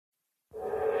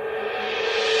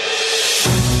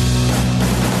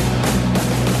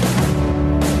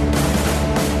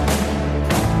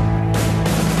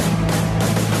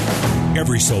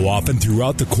so often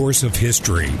throughout the course of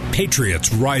history,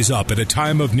 patriots rise up at a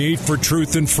time of need for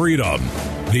truth and freedom.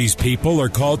 These people are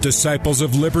called disciples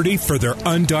of liberty for their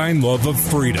undying love of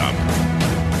freedom.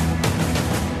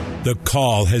 The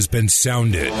call has been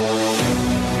sounded.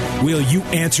 Will you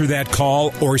answer that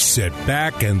call or sit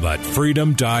back and let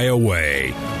freedom die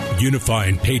away?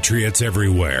 Unifying patriots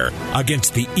everywhere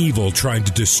against the evil trying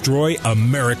to destroy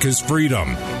America's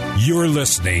freedom. You're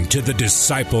listening to the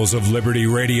Disciples of Liberty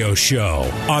radio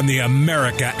show on the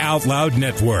America Out Loud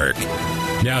Network.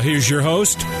 Now here's your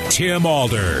host, Tim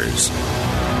Alders.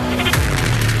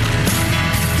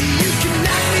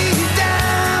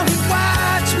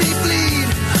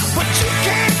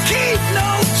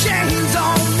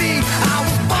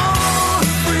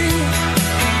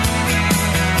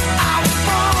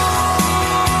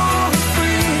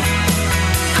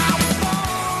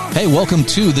 Hey, welcome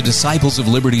to the Disciples of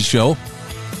Liberty show.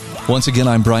 Once again,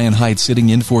 I'm Brian Hyde sitting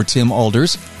in for Tim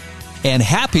Alders, and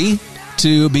happy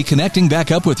to be connecting back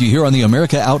up with you here on the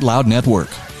America Out Loud Network.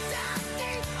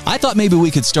 I thought maybe we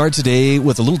could start today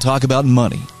with a little talk about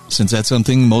money, since that's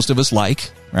something most of us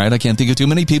like, right? I can't think of too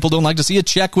many people don't like to see a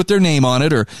check with their name on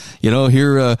it, or,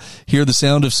 hear the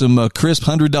sound of some crisp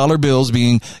 $100 bills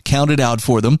being counted out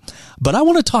for them. But I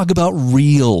want to talk about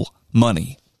real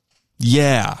money.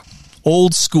 Yeah.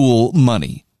 Old school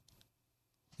money.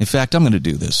 In fact, I'm going to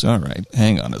do this. All right,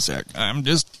 hang on a sec. I'm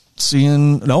just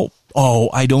seeing...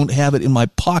 I don't have it in my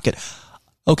pocket.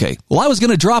 Okay, well, I was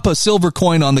going to drop a silver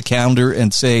coin on the counter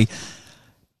and say,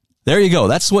 there you go.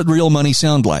 That's what real money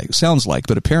sounds like.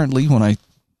 But apparently, when I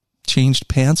changed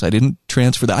pants, I didn't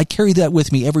transfer that. I carry that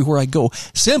with me everywhere I go,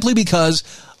 simply because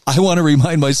I want to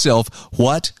remind myself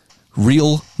what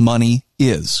real money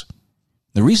is.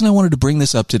 The reason I wanted to bring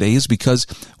this up today is because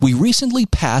we recently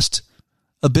passed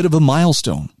a bit of a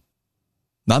milestone.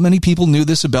 Not many people knew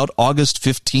this about August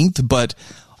 15th, but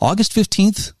August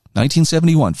 15th,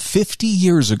 1971, 50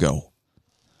 years ago,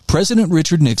 President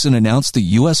Richard Nixon announced the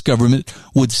U.S. government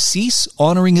would cease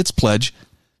honoring its pledge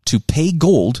to pay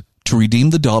gold to redeem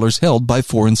the dollars held by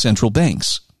foreign central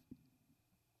banks.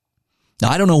 Now,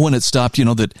 I don't know when it stopped,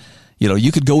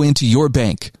 you could go into your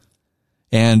bank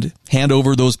and hand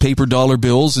over those paper dollar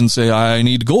bills and say, I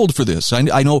need gold for this. I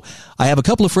know I have a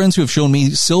couple of friends who have shown me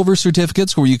silver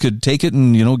certificates where you could take it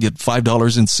and, get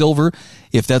 $5 in silver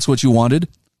if that's what you wanted.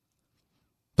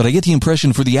 But I get the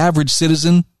impression for the average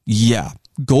citizen,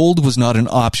 gold was not an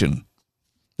option.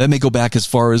 That may go back as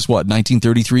far as,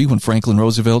 1933, when Franklin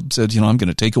Roosevelt said, I'm going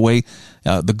to take away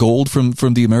the gold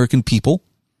from the American people.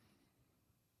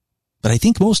 But I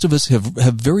think most of us have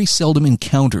very seldom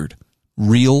encountered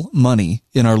real money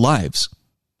in our lives.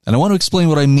 And I want to explain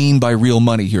what I mean by real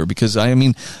money here, because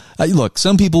look,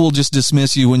 some people will just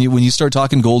dismiss you when you start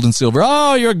talking gold and silver.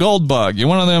 Oh, you're a gold bug. You're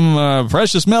one of them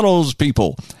precious metals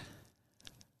people.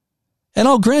 And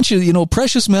I'll grant you,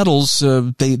 precious metals,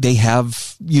 they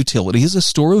have utility as a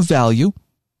store of value.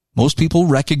 Most people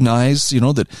recognize,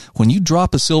 that when you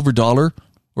drop a silver dollar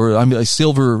or a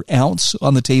silver ounce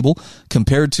on the table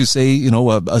compared to, say,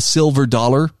 a silver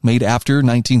dollar made after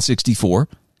 1964,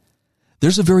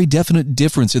 there's a very definite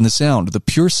difference in the sound. The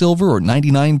pure silver, or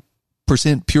 99%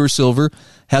 pure silver,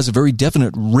 has a very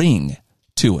definite ring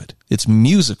to it. It's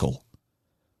musical.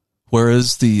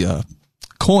 Whereas the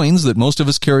coins that most of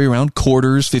us carry around,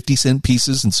 quarters, 50-cent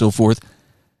pieces, and so forth,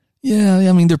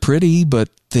 they're pretty, but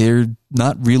they're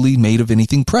not really made of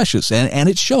anything precious, and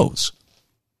it shows.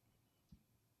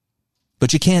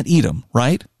 But you can't eat them,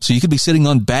 right? So you could be sitting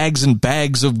on bags and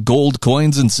bags of gold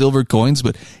coins and silver coins,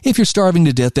 but if you're starving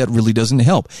to death, that really doesn't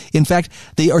help. In fact,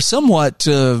 they are somewhat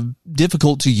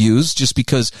difficult to use just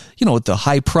because, at the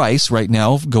high price right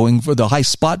now, going for the high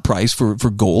spot price for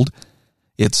gold,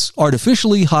 it's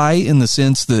artificially high in the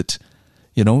sense that,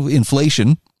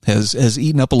 inflation has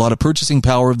eaten up a lot of purchasing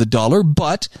power of the dollar,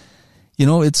 but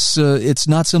it's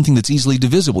not something that's easily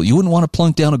divisible. You wouldn't want to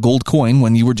plunk down a gold coin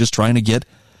when you were just trying to get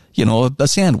a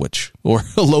sandwich or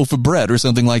a loaf of bread or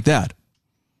something like that.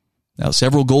 Now,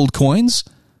 several gold coins,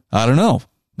 I don't know.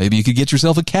 Maybe you could get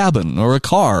yourself a cabin or a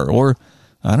car or,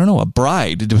 I don't know, a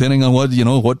bride, depending on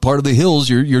what part of the hills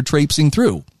you're traipsing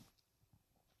through.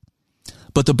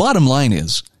 But the bottom line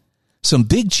is, some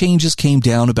big changes came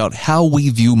down about how we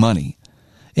view money.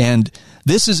 And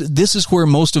this is where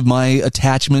most of my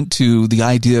attachment to the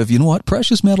idea of,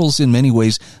 precious metals in many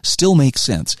ways still makes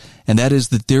sense. And that is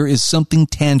that there is something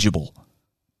tangible,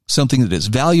 something that is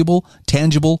valuable,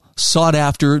 tangible, sought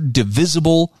after,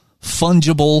 divisible,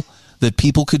 fungible, that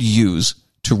people could use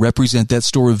to represent that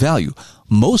store of value.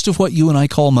 Most of what you and I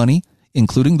call money,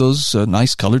 including those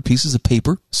nice colored pieces of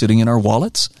paper sitting in our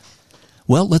wallets,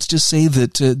 Well, let's just say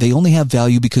that they only have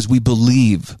value because we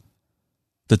believe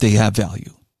that they have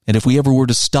value. And if we ever were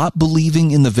to stop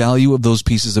believing in the value of those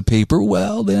pieces of paper,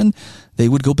 well, then they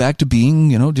would go back to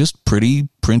being, just pretty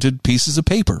printed pieces of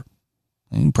paper.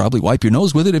 And you'd probably wipe your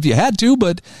nose with it if you had to,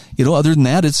 but, other than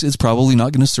that, it's probably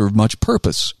not going to serve much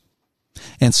purpose.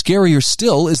 And scarier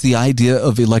still is the idea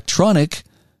of electronic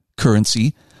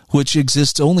currency, which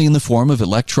exists only in the form of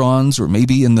electrons or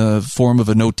maybe in the form of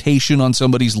a notation on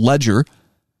somebody's ledger,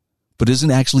 but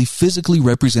isn't actually physically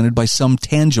represented by some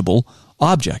tangible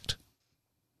object.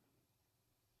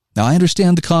 Now, I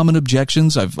understand the common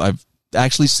objections. I've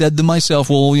actually said them myself.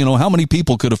 Well, how many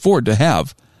people could afford to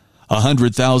have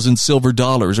 100,000 silver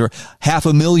dollars or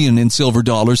 $500,000 in silver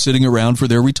dollars sitting around for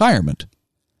their retirement?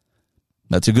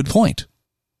 That's a good point.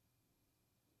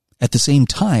 At the same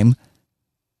time,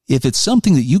 if it's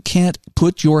something that you can't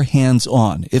put your hands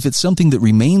on, if it's something that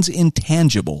remains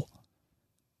intangible,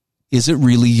 is it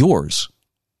really yours?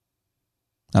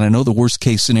 And I know the worst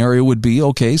case scenario would be,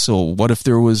 okay, so what if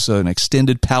there was an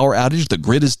extended power outage, the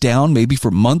grid is down maybe for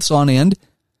months on end?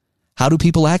 How do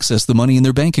people access the money in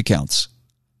their bank accounts?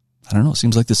 I don't know. It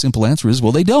seems like the simple answer is,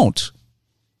 well, they don't.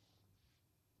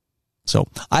 So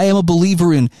I am a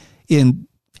believer in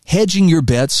hedging your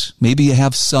bets. Maybe you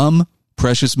have some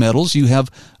precious metals. You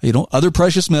have, other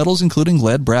precious metals, including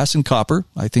lead, brass, and copper.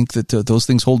 I think that those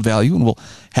things hold value and will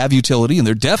have utility, and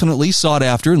they're definitely sought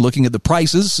after. And looking at the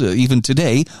prices, even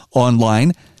today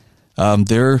online,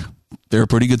 they're a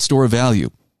pretty good store of value.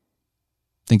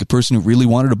 I think a person who really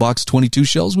wanted a box of 22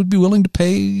 shells would be willing to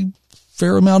pay a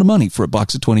fair amount of money for a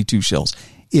box of 22 shells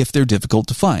if they're difficult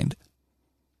to find.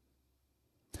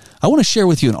 I want to share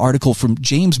with you an article from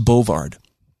James Bovard.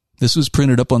 This was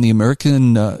printed up on the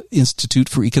American Institute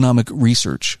for Economic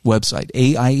Research website,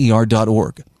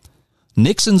 AIER.org.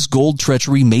 Nixon's gold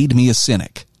treachery made me a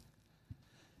cynic.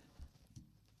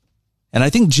 And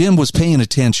I think Jim was paying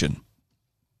attention.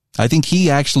 I think he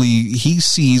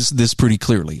sees this pretty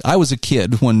clearly. I was a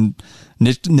kid when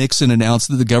Nixon announced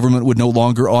that the government would no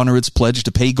longer honor its pledge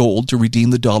to pay gold to redeem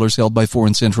the dollars held by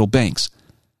foreign central banks.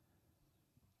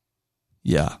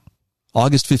 Yeah.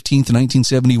 August 15th,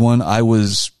 1971, I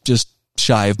was just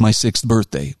shy of my 6th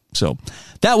birthday. So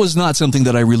that was not something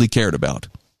that I really cared about.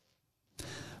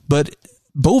 But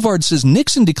Bovard says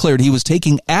Nixon declared he was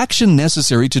taking action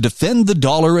necessary to defend the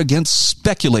dollar against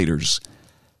speculators.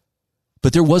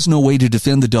 But there was no way to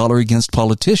defend the dollar against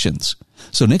politicians.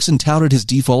 So Nixon touted his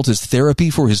default as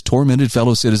therapy for his tormented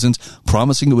fellow citizens,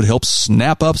 promising it would help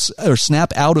snap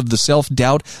out of the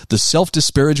self-doubt, the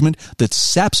self-disparagement that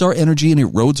saps our energy and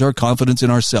erodes our confidence in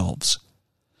ourselves.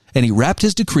 And he wrapped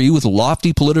his decree with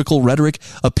lofty political rhetoric,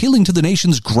 appealing to the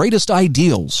nation's greatest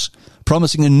ideals,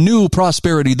 promising a new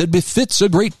prosperity that befits a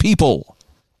great people.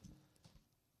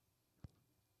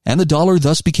 And the dollar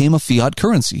thus became a fiat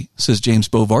currency, says James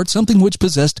Bovard, something which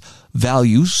possessed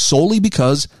value solely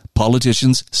because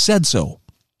politicians said so.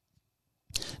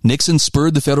 Nixon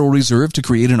spurred the Federal Reserve to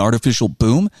create an artificial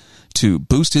boom, to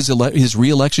boost his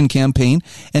re-election campaign,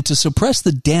 and to suppress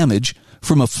the damage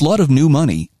from a flood of new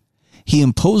money. He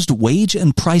imposed wage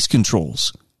and price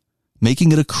controls,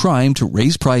 making it a crime to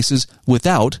raise prices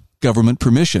without government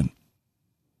permission.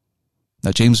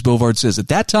 Now, James Bovard says at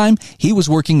that time, he was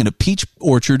working in a peach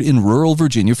orchard in rural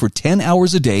Virginia for 10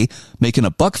 hours a day, making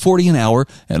 $1.40 an hour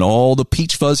and all the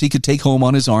peach fuzz he could take home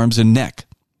on his arms and neck.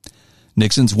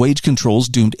 Nixon's wage controls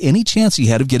doomed any chance he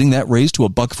had of getting that raised to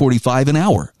 $1.45 an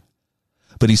hour.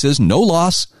 But he says, no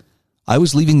loss. I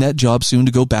was leaving that job soon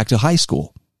to go back to high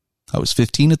school. I was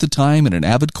 15 at the time and an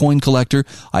avid coin collector.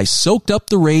 I soaked up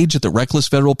the rage at the reckless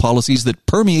federal policies that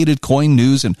permeated coin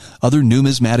news and other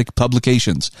numismatic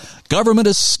publications. Government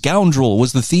a scoundrel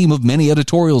was the theme of many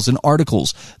editorials and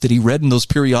articles that he read in those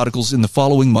periodicals in the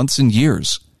following months and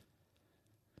years.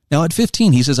 Now, at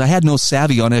 15, he says, I had no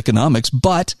savvy on economics,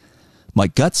 but my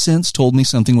gut sense told me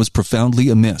something was profoundly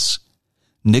amiss.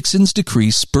 Nixon's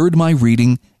decree spurred my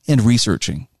reading and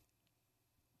researching.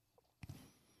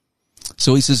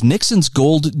 So he says Nixon's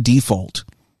gold default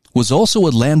was also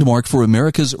a landmark for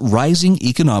America's rising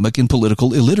economic and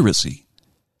political illiteracy.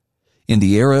 In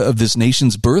the era of this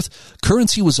nation's birth,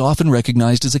 currency was often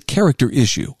recognized as a character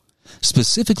issue,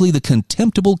 specifically the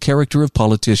contemptible character of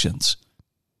politicians.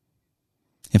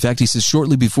 In fact, he says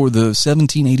shortly before the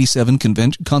 1787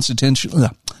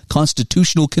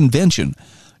 Constitutional Convention,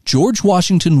 George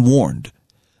Washington warned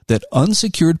that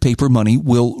unsecured paper money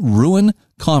will ruin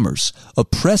commerce,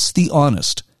 oppress the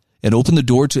honest, and open the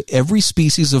door to every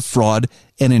species of fraud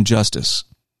and injustice.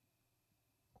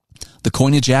 The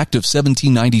Coinage Act of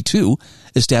 1792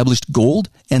 established gold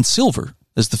and silver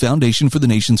as the foundation for the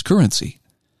nation's currency.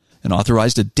 and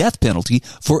authorized a death penalty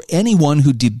for anyone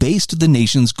who debased the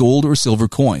nation's gold or silver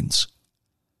coins.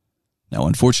 Now,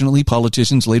 unfortunately,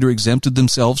 politicians later exempted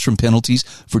themselves from penalties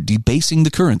for debasing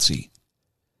the currency.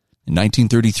 In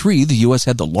 1933, the U.S.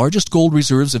 had the largest gold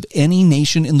reserves of any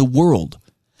nation in the world,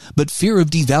 but fear of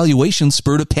devaluation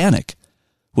spurred a panic,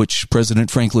 which President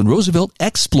Franklin Roosevelt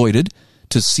exploited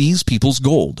to seize people's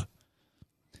gold.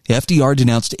 FDR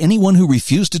denounced anyone who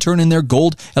refused to turn in their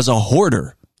gold as a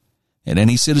hoarder, and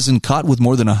any citizen caught with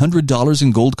more than $100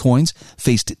 in gold coins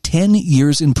faced 10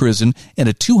 years in prison and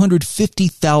a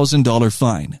 $250,000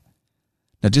 fine.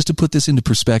 Now, just to put this into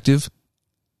perspective,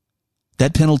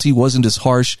 that penalty wasn't as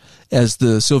harsh as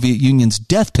the Soviet Union's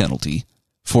death penalty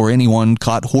for anyone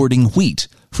caught hoarding wheat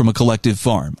from a collective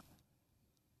farm.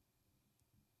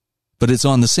 But it's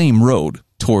on the same road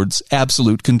towards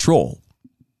absolute control.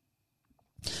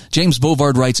 James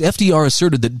Bovard writes, FDR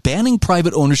asserted that banning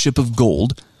private ownership of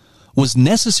gold was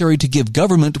necessary to give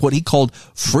government what he called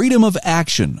freedom of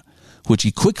action, which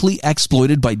he quickly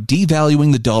exploited by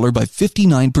devaluing the dollar by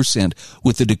 59%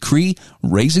 with a decree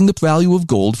raising the value of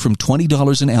gold from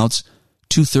 $20 an ounce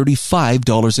to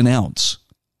 $35 an ounce.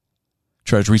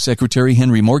 Treasury Secretary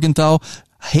Henry Morgenthau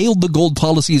hailed the gold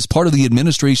policy as part of the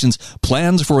administration's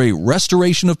plans for a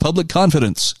restoration of public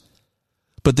confidence.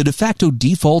 But the de facto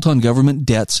default on government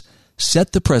debts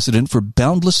set the precedent for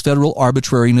boundless federal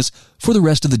arbitrariness for the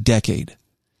rest of the decade.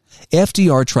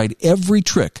 FDR tried every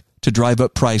trick to drive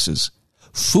up prices,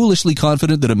 foolishly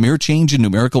confident that a mere change in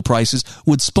numerical prices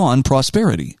would spawn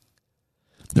prosperity.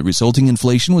 The resulting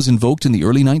inflation was invoked in the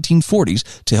early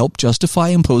 1940s to help justify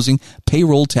imposing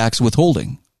payroll tax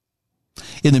withholding.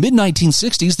 In the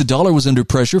mid-1960s, the dollar was under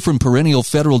pressure from perennial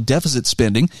federal deficit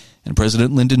spending, and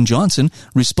President Lyndon Johnson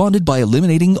responded by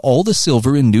eliminating all the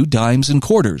silver in new dimes and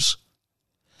quarters.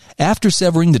 After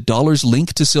severing the dollar's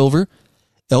link to silver,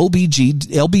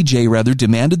 LBJ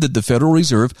demanded that the Federal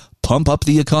Reserve pump up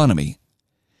the economy.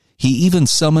 He even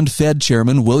summoned Fed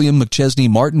Chairman William McChesney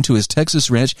Martin to his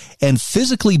Texas ranch and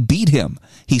physically beat him.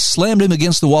 He slammed him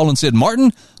against the wall and said,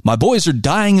 "Martin, my boys are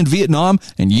dying in Vietnam,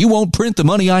 and you won't print the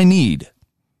money I need."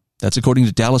 That's according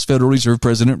to Dallas Federal Reserve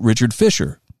President Richard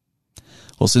Fisher.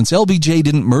 Well, since LBJ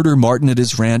didn't murder Martin at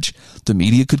his ranch, the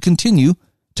media could continue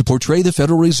to portray the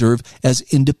Federal Reserve as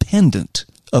independent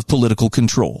of political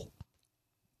control.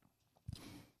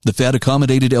 The Fed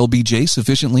accommodated LBJ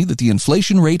sufficiently that the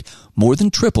inflation rate more than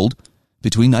tripled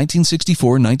between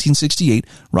 1964 and 1968,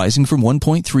 rising from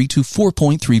 1.3 to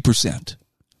 4.3%.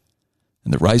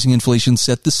 And the rising inflation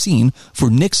set the scene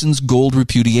for Nixon's gold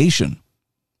repudiation.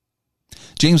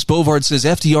 James Bovard says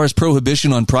FDR's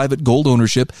prohibition on private gold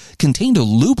ownership contained a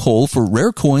loophole for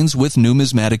rare coins with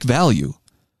numismatic value.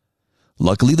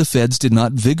 Luckily, the feds did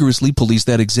not vigorously police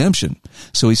that exemption.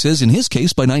 So he says in his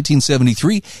case, by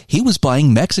 1973, he was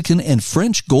buying Mexican and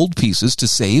French gold pieces to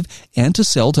save and to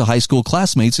sell to high school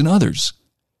classmates and others.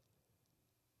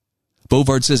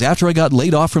 Bovard says, after I got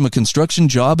laid off from a construction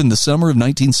job in the summer of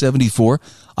 1974,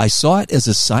 I saw it as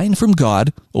a sign from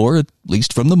God, or at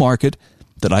least from the market,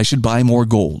 that I should buy more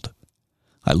gold.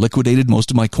 I liquidated most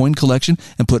of my coin collection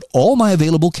and put all my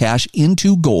available cash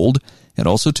into gold, and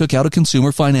also took out a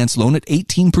consumer finance loan at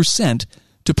 18%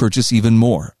 to purchase even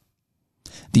more.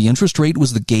 The interest rate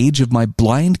was the gauge of my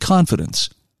blind confidence.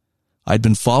 I'd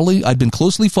been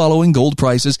closely following gold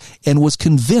prices and was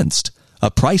convinced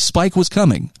a price spike was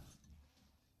coming.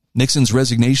 Nixon's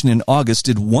resignation in August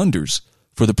did wonders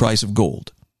for the price of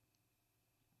gold.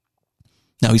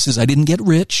 Now he says, I didn't get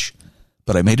rich,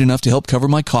 but I made enough to help cover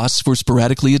my costs for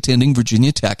sporadically attending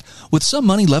Virginia Tech, with some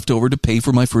money left over to pay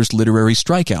for my first literary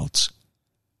strikeouts.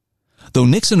 Though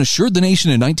Nixon assured the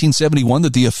nation in 1971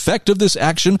 that the effect of this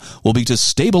action will be to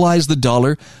stabilize the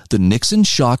dollar, the Nixon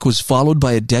shock was followed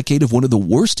by a decade of one of the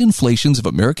worst inflations of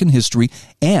American history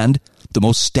and the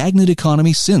most stagnant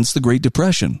economy since the Great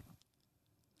Depression.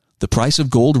 The price of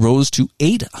gold rose to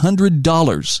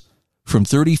 $800 from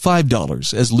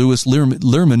 $35, as Louis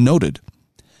Lerman noted.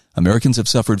 Americans have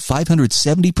suffered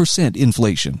 570%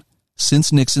 inflation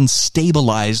since Nixon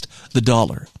stabilized the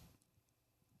dollar.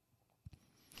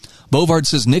 Bovard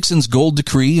says Nixon's gold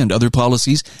decree and other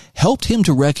policies helped him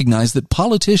to recognize that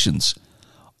politicians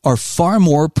are far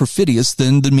more perfidious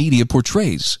than the media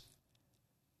portrays.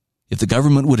 If the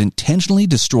government would intentionally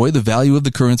destroy the value of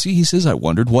the currency, he says, I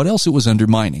wondered what else it was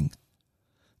undermining.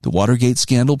 The Watergate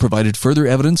scandal provided further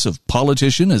evidence of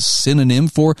politician as synonym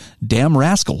for damn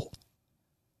rascal.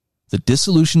 The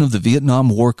dissolution of the Vietnam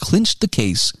War clinched the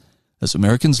case as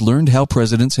Americans learned how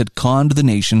presidents had conned the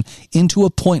nation into a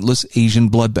pointless Asian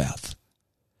bloodbath.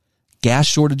 gas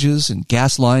shortages and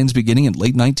gas lines beginning in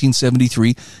late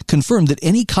 1973 confirmed that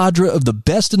any cadre of the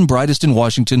best and brightest in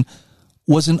Washington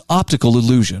was an optical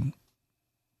illusion.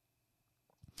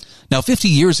 Now, 50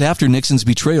 years after Nixon's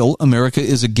betrayal, America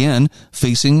is again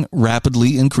facing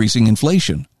rapidly increasing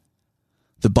inflation.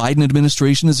 The Biden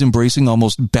administration is embracing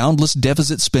almost boundless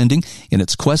deficit spending in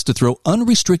its quest to throw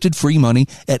unrestricted free money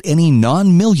at any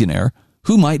non-millionaire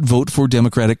who might vote for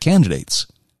Democratic candidates.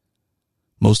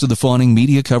 Most of the fawning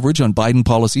media coverage on Biden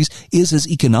policies is as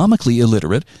economically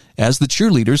illiterate as the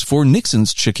cheerleaders for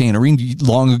Nixon's chicanery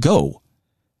long ago.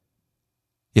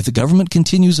 If the government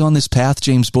continues on this path,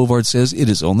 James Bovard says, it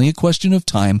is only a question of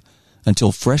time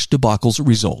until fresh debacles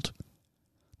result.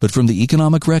 But from the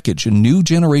economic wreckage, a new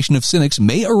generation of cynics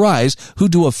may arise who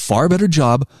do a far better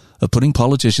job of putting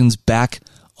politicians back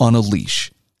on a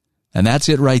leash. And that's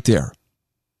it right there.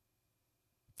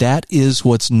 That is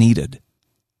what's needed.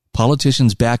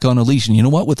 Politicians back on a leash. And you know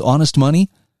what? With honest money,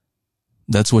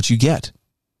 that's what you get.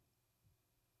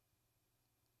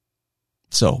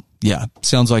 So, yeah,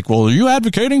 sounds like, well, are you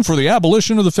advocating for the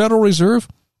abolition of the Federal Reserve?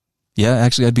 Yeah,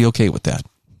 actually, I'd be okay with that.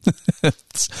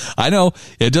 I know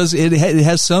it does. It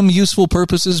has some useful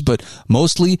purposes, but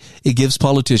mostly it gives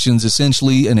politicians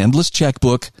essentially an endless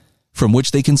checkbook from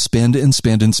which they can spend and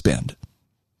spend and spend.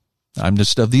 I'm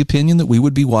just of the opinion that we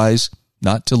would be wise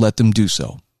not to let them do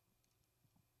so.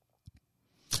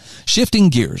 Shifting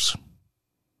gears.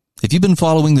 If you've been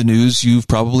following the news, you've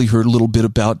probably heard a little bit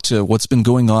about what's been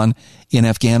going on in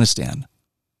Afghanistan.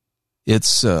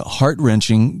 It's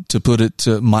heart-wrenching, to put it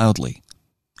mildly.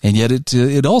 And yet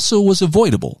it also was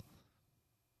avoidable.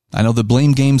 I know the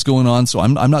blame game's going on, so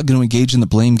I'm not going to engage in the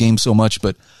blame game so much,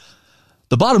 but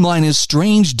the bottom line is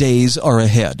strange days are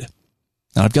ahead.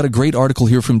 And I've got a great article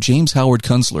here from James Howard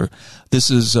Kunstler. This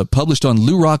is published on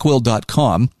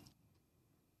LouRockwell.com.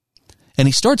 And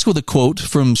he starts with a quote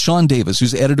from Sean Davis,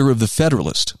 who's editor of The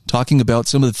Federalist, talking about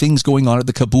some of the things going on at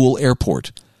the Kabul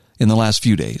airport in the last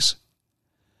few days.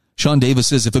 Sean Davis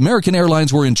says, if American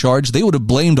Airlines were in charge, they would have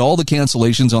blamed all the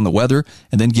cancellations on the weather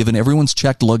and then given everyone's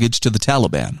checked luggage to the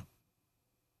Taliban.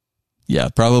 Yeah,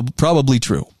 probably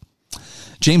true.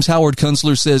 James Howard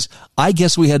Kunstler says, I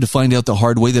guess we had to find out the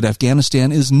hard way that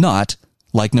Afghanistan is not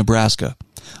like Nebraska.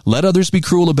 Let others be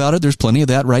cruel about it. There's plenty of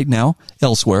that right now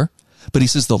elsewhere. But he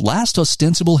says the last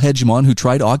ostensible hegemon who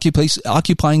tried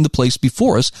occupying the place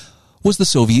before us was the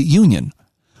Soviet Union,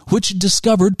 which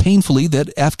discovered painfully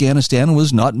that Afghanistan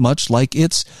was not much like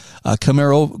its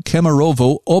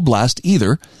Kemerovo Oblast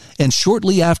either, and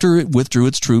shortly after it withdrew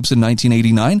its troops in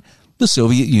 1989, the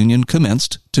Soviet Union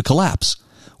commenced to collapse,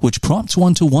 which prompts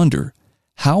one to wonder,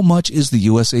 how much is the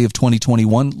USA of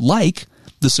 2021 like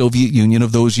the Soviet Union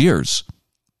of those years?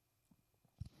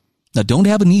 Now, don't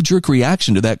have a knee-jerk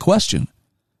reaction to that question,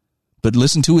 but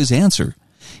listen to his answer.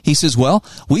 He says, well,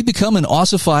 we become an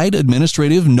ossified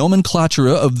administrative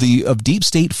nomenclatura of deep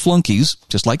state flunkies,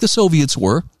 just like the Soviets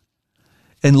were.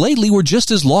 And lately, we're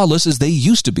just as lawless as they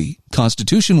used to be,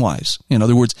 constitution-wise. In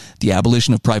other words, the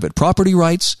abolition of private property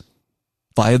rights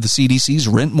via the CDC's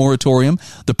rent moratorium,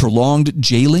 the prolonged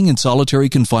jailing and solitary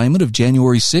confinement of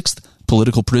January 6th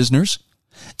political prisoners,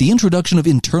 the introduction of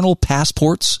internal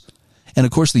passports, and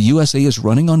of course, the USA is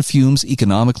running on fumes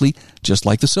economically, just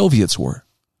like the Soviets were.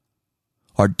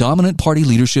 Our dominant party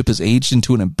leadership has aged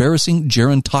into an embarrassing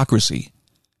gerontocracy.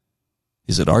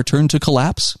 Is it our turn to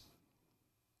collapse?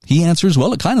 He answers,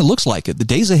 well, it kind of looks like it. The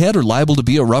days ahead are liable to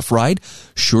be a rough ride.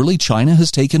 Surely China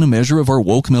has taken a measure of our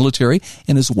woke military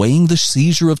and is weighing the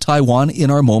seizure of Taiwan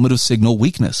in our moment of signal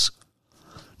weakness.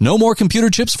 No more computer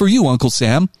chips for you, Uncle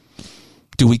Sam.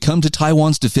 Do we come to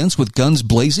Taiwan's defense with guns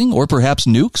blazing or perhaps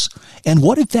nukes? And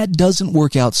what if that doesn't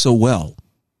work out so well?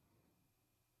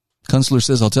 Kunstler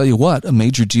says, I'll tell you what, a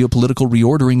major geopolitical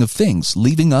reordering of things,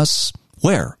 leaving us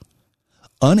where?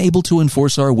 Unable to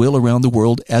enforce our will around the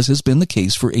world, as has been the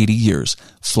case for 80 years.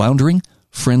 Floundering,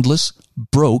 friendless,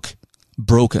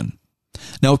 broken.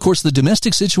 Now, of course, the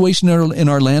domestic situation in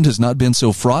our land has not been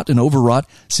so fraught and overwrought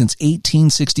since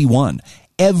 1861.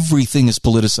 Everything is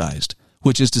politicized,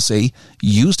 which is to say,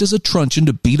 used as a truncheon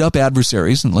to beat up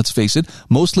adversaries, and let's face it,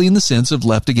 mostly in the sense of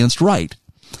left against right.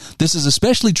 This is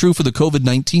especially true for the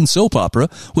COVID-19 soap opera,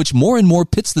 which more and more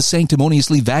pits the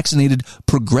sanctimoniously vaccinated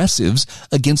progressives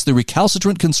against the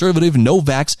recalcitrant conservative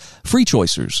no-vax free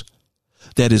choicers.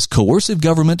 That is, coercive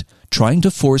government trying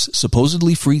to force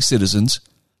supposedly free citizens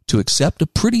to accept a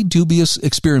pretty dubious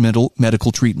experimental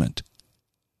medical treatment.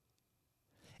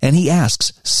 And he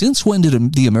asks, since when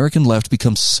did the American left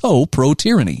become so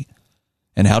pro-tyranny?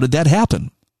 And how did that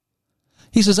happen?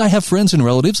 He says, I have friends and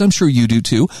relatives, I'm sure you do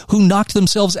too, who knocked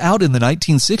themselves out in the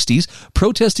 1960s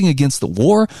protesting against the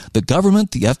war, the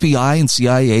government, the FBI and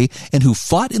CIA, and who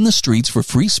fought in the streets for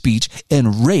free speech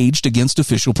and raged against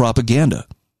official propaganda.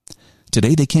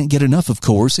 Today, they can't get enough of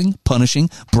coercing, punishing,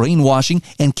 brainwashing,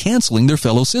 and canceling their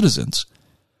fellow citizens.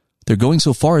 They're going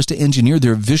so far as to engineer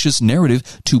their vicious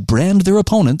narrative to brand their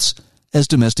opponents as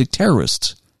domestic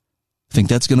terrorists. Think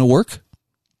that's going to work?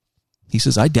 He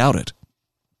says, I doubt it.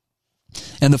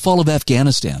 And the fall of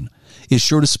Afghanistan is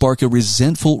sure to spark a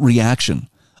resentful reaction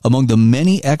among the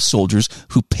many ex-soldiers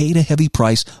who paid a heavy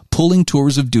price pulling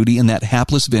tours of duty in that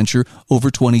hapless venture over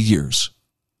 20 years.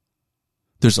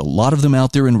 There's a lot of them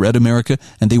out there in Red America,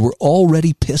 and they were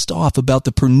already pissed off about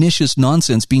the pernicious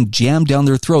nonsense being jammed down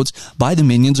their throats by the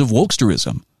minions of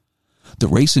wokesterism. The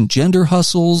race and gender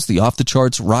hustles, the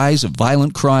off-the-charts rise of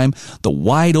violent crime, the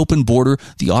wide-open border,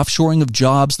 the offshoring of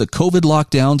jobs, the COVID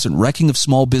lockdowns and wrecking of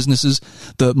small businesses,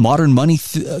 the modern money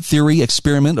theory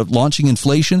experiment of launching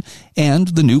inflation, and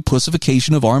the new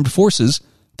pussification of armed forces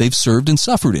they've served and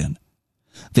suffered in.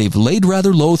 They've laid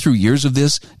rather low through years of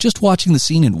this, just watching the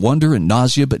scene in wonder and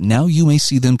nausea, but now you may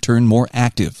see them turn more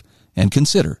active and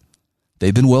consider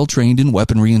they've been well trained in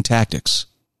weaponry and tactics.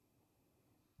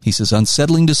 He says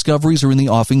unsettling discoveries are in the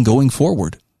offing going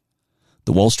forward.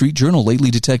 The Wall Street Journal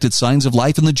lately detected signs of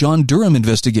life in the John Durham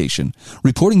investigation,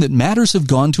 reporting that matters have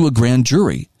gone to a grand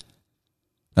jury.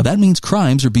 Now that means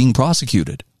crimes are being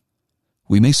prosecuted.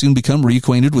 We may soon become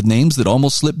reacquainted with names that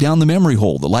almost slipped down the memory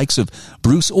hole, the likes of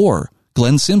Bruce Orr,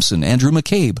 Glenn Simpson, Andrew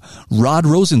McCabe, Rod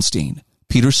Rosenstein,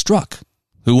 Peter Strzok.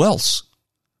 Who else?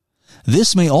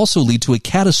 This may also lead to a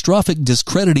catastrophic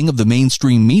discrediting of the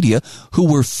mainstream media who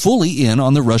were fully in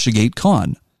on the Russiagate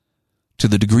con, to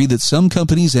the degree that some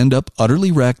companies end up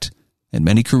utterly wrecked and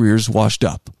many careers washed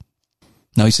up.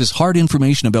 Now, he says hard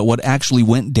information about what actually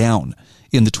went down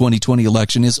in the 2020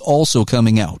 election is also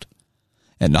coming out,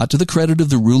 and not to the credit of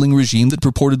the ruling regime that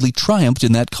purportedly triumphed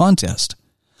in that contest.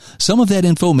 Some of that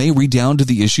info may redound to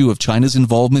the issue of China's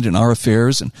involvement in our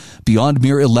affairs and beyond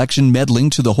mere election meddling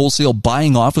to the wholesale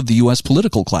buying off of the U.S.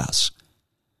 political class.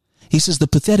 He says the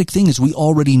pathetic thing is we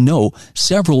already know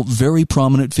several very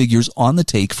prominent figures on the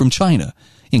take from China,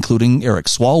 including Eric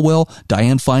Swalwell,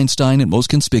 Dianne Feinstein, and most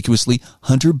conspicuously,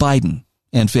 Hunter Biden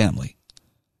and family.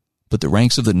 But the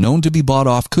ranks of the known to be bought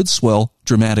off could swell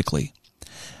dramatically.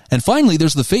 And finally,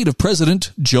 there's the fate of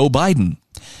President Joe Biden.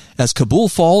 As Kabul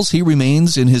falls, he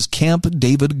remains in his Camp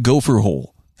David gopher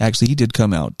hole. Actually, he did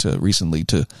come out recently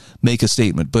to make a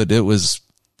statement, but it was,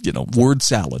 word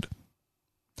salad.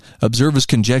 Observers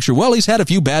conjecture, well, he's had a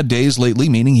few bad days lately,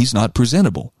 meaning he's not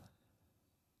presentable.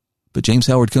 But James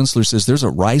Howard Kunstler says there's a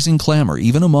rising clamor,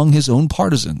 even among his own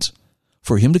partisans,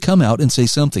 for him to come out and say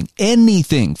something,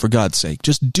 anything, for God's sake.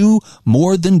 Just do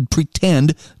more than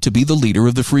pretend to be the leader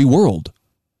of the free world.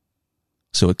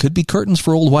 So it could be curtains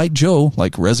for old white Joe,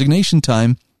 like resignation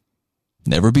time.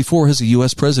 Never before has a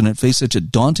U.S. president faced such a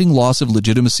daunting loss of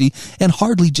legitimacy, and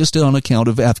hardly just on account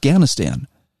of Afghanistan.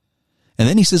 And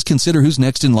then he says, consider who's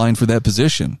next in line for that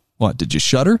position. What, did you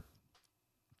shudder?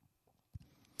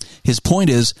 His point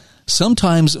is,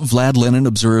 sometimes, Vlad Lenin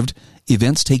observed,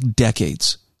 events take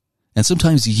decades, and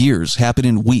sometimes years happen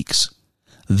in weeks.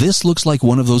 This looks like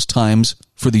one of those times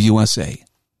for the USA.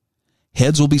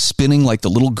 Heads will be spinning like the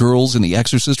little girls in The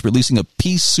Exorcist, releasing a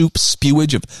pea soup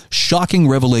spewage of shocking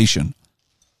revelation.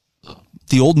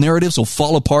 The old narratives will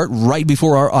fall apart right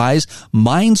before our eyes.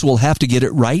 Minds will have to get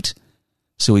it right.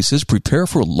 So he says, prepare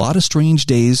for a lot of strange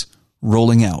days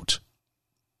rolling out.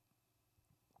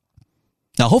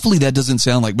 Now, hopefully that doesn't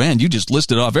sound like, man, you just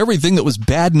listed off everything that was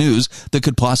bad news that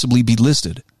could possibly be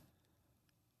listed.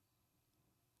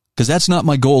 Because that's not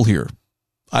my goal here.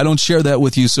 I don't share that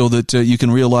with you so that you can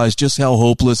realize just how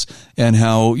hopeless and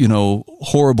how,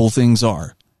 horrible things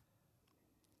are.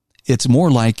 It's more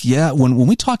like, when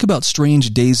we talk about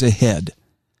strange days ahead,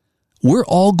 we're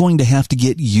all going to have to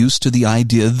get used to the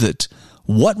idea that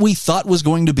what we thought was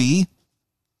going to be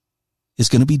is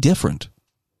going to be different.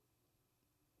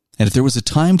 And if there was a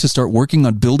time to start working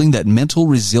on building that mental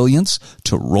resilience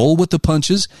to roll with the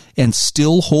punches and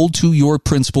still hold to your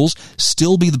principles,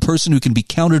 still be the person who can be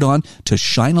counted on to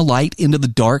shine a light into the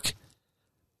dark,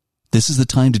 this is the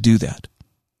time to do that.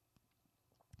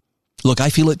 Look, I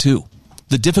feel it too.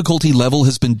 The difficulty level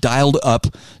has been dialed up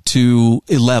to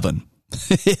 11.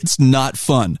 It's not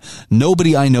fun.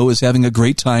 Nobody I know is having a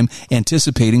great time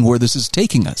anticipating where this is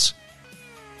taking us.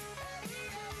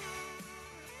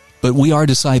 But we are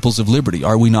disciples of liberty,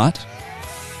 are we not?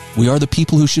 We are the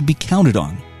people who should be counted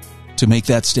on to make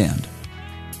that stand.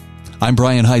 I'm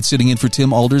Brian Hyde, sitting in for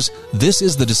Tim Alders. This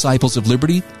is the Disciples of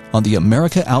Liberty on the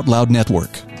America Out Loud Network.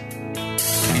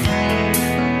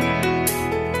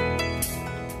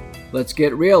 Let's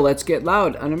get real, let's get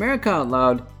loud on America Out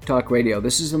Loud Talk Radio.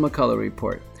 This is the McCullough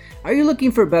Report. Are you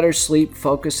looking for better sleep,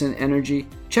 focus, and energy?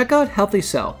 Check out Healthy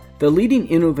Cell, the leading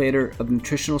innovator of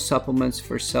nutritional supplements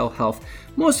for cell health.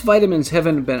 Most vitamins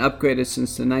haven't been upgraded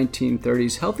since the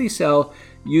 1930s. Healthy Cell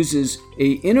uses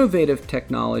an innovative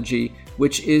technology,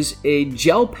 which is a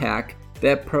gel pack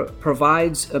that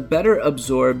provides a better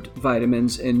absorbed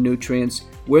vitamins and nutrients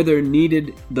where they're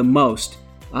needed the most.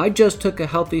 I just took a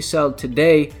Healthy Cell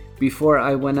today before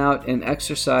I went out and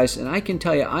exercised, and I can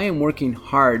tell you I am working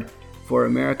hard for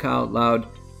America Out Loud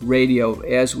Radio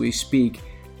as we speak.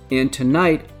 And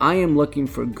tonight I am looking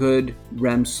for good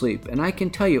REM sleep. And I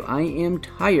can tell you I am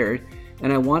tired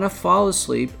and I want to fall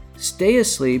asleep, stay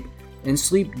asleep, and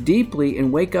sleep deeply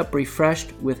and wake up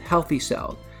refreshed with Healthy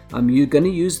Cell. I'm going to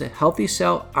use the Healthy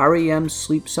Cell REM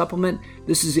sleep supplement.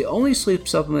 This is the only sleep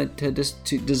supplement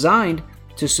designed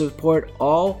to support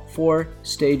all 4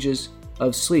 stages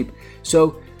of sleep.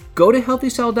 So go to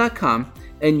healthycell.com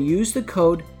and use the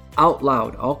code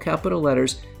OUTLOUD, all capital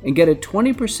letters, and get a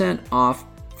 20% off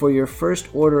for your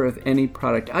first order of any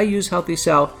product. I use Healthy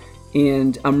Cell,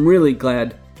 and I'm really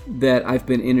glad that I've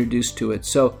been introduced to it.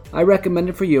 So I recommend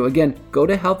it for you. Again, go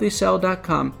to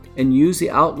healthycell.com and use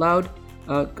the OUTLOUD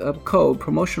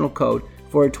promotional code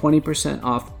for a 20%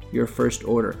 off your first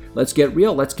order. Let's get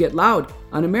real, let's get loud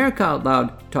on America Out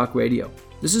Loud Talk Radio.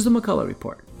 This is the McCullough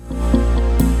Report.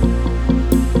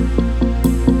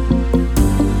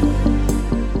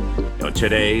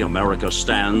 Today, America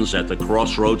stands at the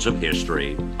crossroads of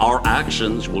history. Our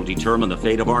actions will determine the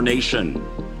fate of our nation.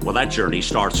 Well, that journey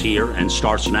starts here and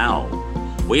starts now.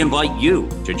 We invite you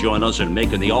to join us in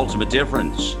making the ultimate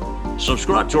difference.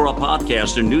 Subscribe to our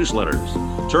podcast and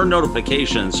newsletters. Turn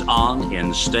notifications on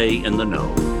and stay in the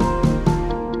know.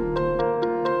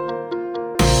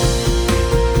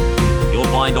 You'll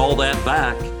find all that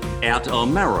back at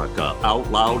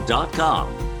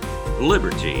AmericaOutloud.com.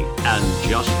 Liberty and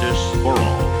justice for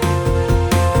all.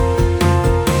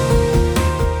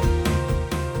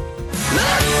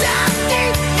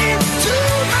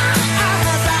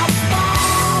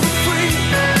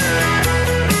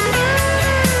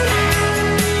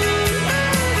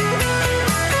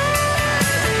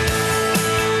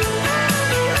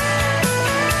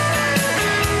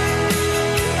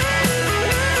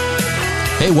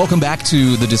 Hey, welcome back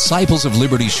to the Disciples of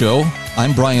Liberty show.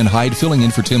 I'm Brian Hyde, filling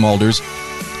in for Tim Alders,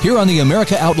 here on the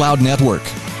America Out Loud Network.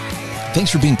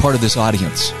 Thanks for being part of this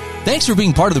audience. Thanks for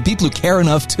being part of the people who care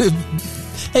enough to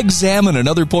examine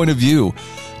another point of view,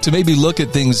 to maybe look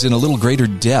at things in a little greater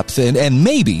depth, and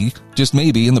maybe, just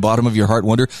maybe, in the bottom of your heart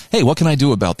wonder, hey, what can I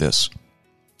do about this?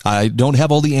 I don't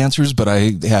have all the answers, but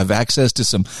I have access to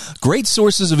some great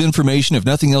sources of information, if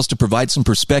nothing else, to provide some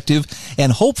perspective.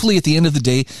 And hopefully at the end of the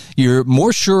day, you're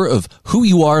more sure of who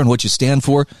you are and what you stand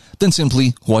for than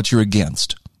simply what you're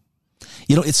against.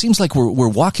 You know, it seems like we're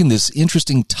walking this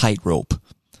interesting tightrope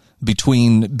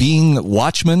between being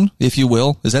watchmen, if you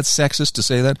will. Is that sexist to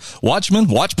say that? Watchmen,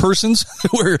 watch persons.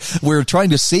 We're trying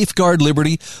to safeguard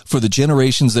liberty for the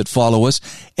generations that follow us.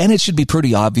 And it should be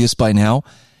pretty obvious by now.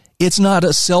 It's not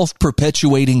a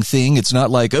self-perpetuating thing. It's not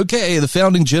like, okay, the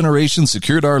founding generation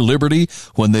secured our liberty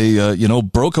when they,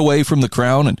 broke away from the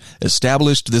crown and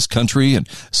established this country and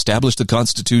established the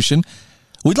Constitution.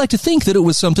 We'd like to think that it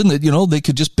was something that, they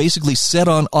could just basically set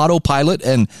on autopilot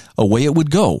and away it would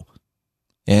go.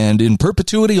 And in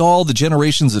perpetuity, all the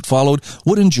generations that followed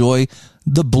would enjoy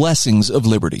the blessings of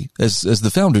liberty, as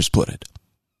the founders put it.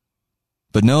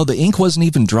 But no, the ink wasn't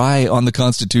even dry on the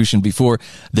Constitution before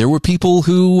there were people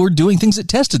who were doing things that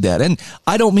tested that. And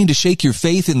I don't mean to shake your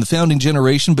faith in the founding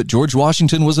generation, but George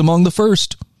Washington was among the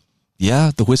first.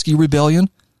 Yeah, the Whiskey Rebellion?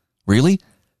 Really?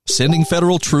 Sending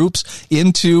federal troops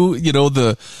into,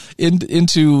 into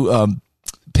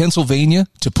Pennsylvania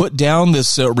to put down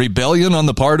this rebellion on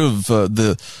the part of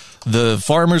the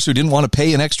farmers who didn't want to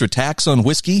pay an extra tax on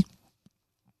whiskey?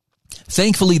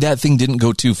 Thankfully, that thing didn't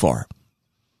go too far.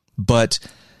 But,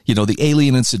 the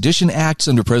Alien and Sedition Acts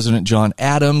under President John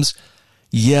Adams,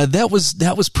 yeah, that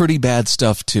was pretty bad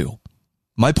stuff too.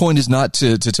 My point is not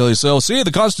to tell you, so, see,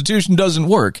 the Constitution doesn't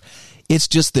work. It's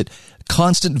just that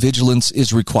constant vigilance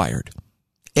is required.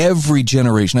 Every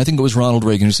generation, I think it was Ronald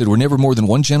Reagan who said, we're never more than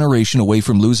one generation away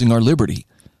from losing our liberty.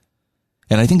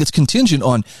 And I think it's contingent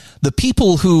on the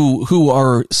people who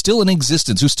are still in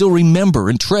existence, who still remember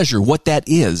and treasure what that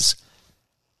is,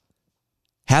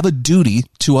 have a duty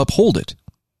to uphold it.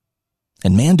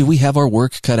 And man, do we have our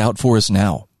work cut out for us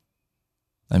now.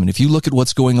 I mean, if you look at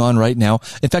what's going on right now,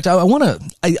 in fact,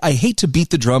 I hate to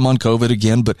beat the drum on COVID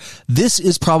again, but this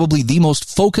is probably the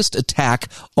most focused attack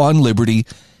on liberty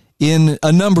in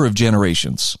a number of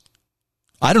generations.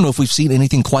 I don't know if we've seen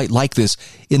anything quite like this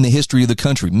in the history of the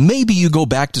country. Maybe you go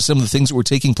back to some of the things that were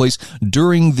taking place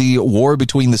during the war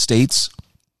between the states.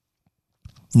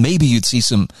 Maybe you'd see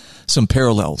some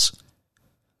parallels.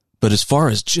 But as far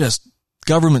as just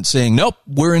government saying, nope,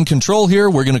 we're in control here,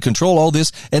 we're going to control all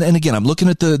this. And again, I'm looking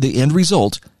at the end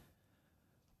result.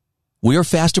 We are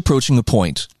fast approaching a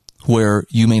point where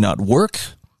you may not work,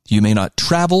 you may not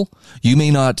travel, you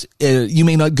may not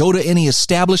go to any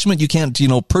establishment, you can't,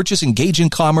 purchase, engage in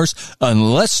commerce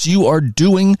unless you are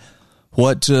doing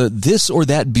what this or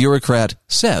that bureaucrat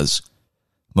says.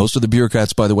 Most of the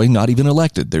bureaucrats, by the way, not even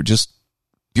elected. They're just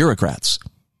bureaucrats.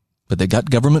 But they got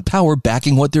government power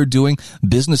backing what they're doing.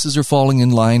 Businesses are falling in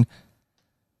line.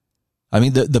 I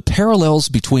mean, the parallels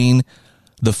between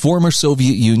the former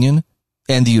Soviet Union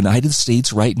and the United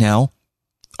States right now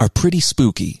are pretty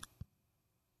spooky,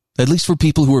 at least for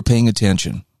people who are paying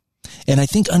attention. And I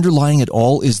think underlying it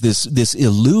all is this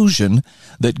illusion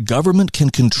that government can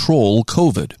control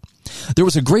COVID. There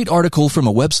was a great article from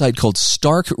a website called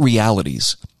Stark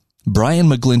Realities. Brian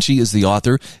McGlinchey is the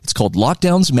author. It's called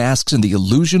Lockdowns, Masks, and the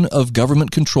Illusion of Government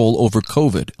Control Over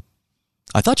COVID.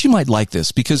 I thought you might like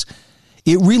this because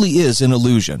it really is an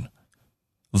illusion.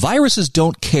 Viruses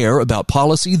don't care about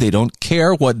policy. They don't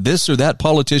care what this or that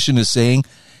politician is saying.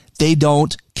 They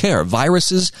don't care.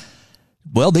 Viruses,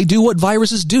 well, they do what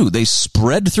viruses do. They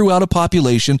spread throughout a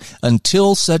population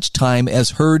until such time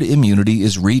as herd immunity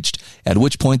is reached, at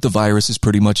which point the virus is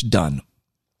pretty much done.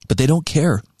 But they don't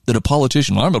care that a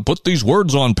politician, I'm going to put these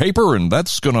words on paper and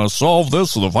that's going to solve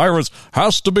this, so the virus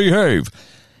has to behave.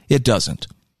 It doesn't.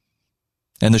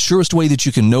 And the surest way that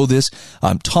you can know this,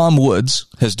 Tom Woods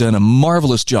has done a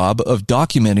marvelous job of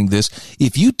documenting this.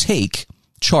 If you take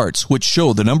charts which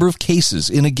show the number of cases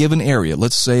in a given area,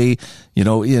 let's say,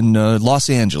 in Los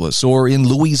Angeles or in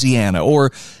Louisiana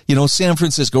or, San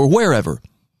Francisco or wherever,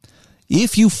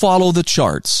 if you follow the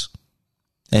charts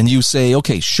and you say,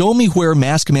 okay, show me where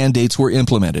mask mandates were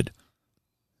implemented,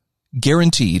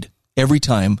 guaranteed every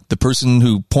time the person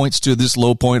who points to this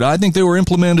low point, I think they were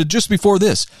implemented just before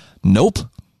this. Nope.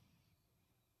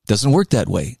 Doesn't work that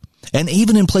way. And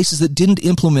even in places that didn't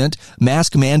implement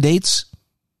mask mandates,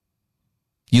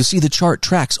 you see the chart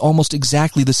tracks almost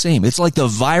exactly the same. It's like the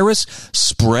virus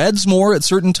spreads more at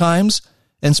certain times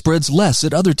and spreads less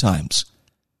at other times,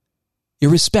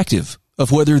 irrespective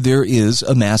of whether there is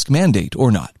a mask mandate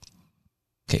or not.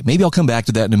 Okay, maybe I'll come back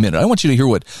to that in a minute. I want you to hear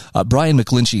what Brian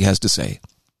McGlinchey has to say.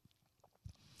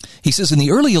 He says, in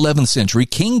the early 11th century,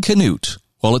 King Canute,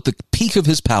 while at the peak of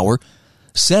his power,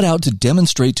 set out to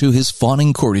demonstrate to his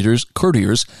fawning courtiers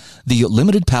the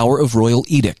limited power of royal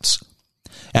edicts.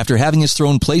 After having his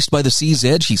throne placed by the sea's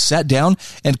edge, he sat down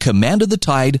and commanded the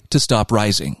tide to stop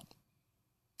rising.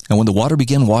 And when the water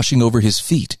began washing over his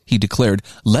feet, he declared,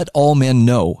 let all men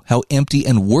know how empty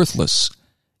and worthless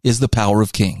is the power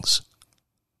of kings.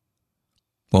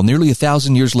 Well, nearly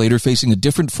 1,000 years later, facing a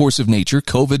different force of nature,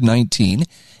 COVID-19,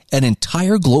 an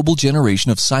entire global generation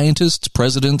of scientists,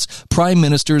 presidents, prime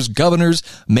ministers, governors,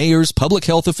 mayors, public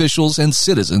health officials, and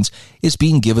citizens is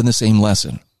being given the same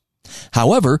lesson.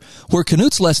 However, where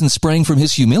Canute's lesson sprang from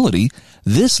his humility,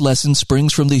 this lesson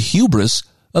springs from the hubris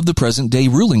of the present-day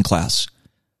ruling class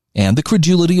and the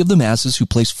credulity of the masses who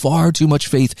place far too much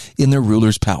faith in their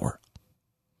ruler's power.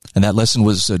 And that lesson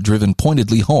was driven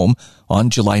pointedly home on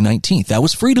July 19th. That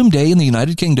was Freedom Day in the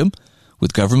United Kingdom,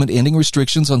 with government ending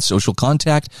restrictions on social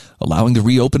contact, allowing the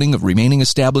reopening of remaining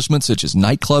establishments such as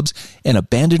nightclubs, and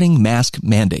abandoning mask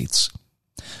mandates.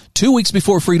 2 weeks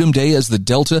before Freedom Day, as the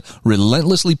Delta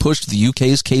relentlessly pushed the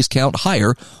UK's case count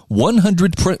higher,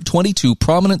 122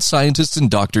 prominent scientists and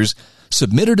doctors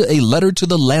submitted a letter to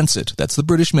The Lancet, that's the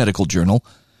British medical journal,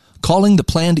 calling the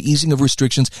planned easing of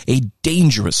restrictions a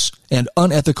dangerous and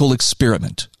unethical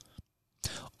experiment.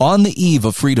 On the eve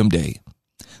of Freedom Day,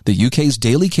 the UK's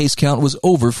daily case count was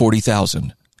over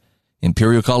 40,000.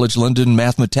 Imperial College London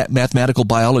mathematical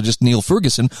biologist Neil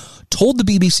Ferguson told the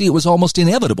BBC it was almost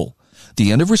inevitable.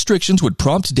 The end of restrictions would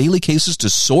prompt daily cases to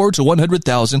soar to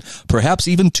 100,000, perhaps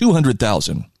even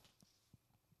 200,000.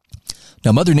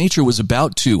 Now, Mother Nature was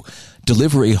about to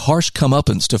deliver a harsh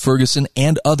comeuppance to Ferguson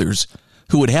and others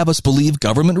who would have us believe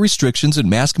government restrictions and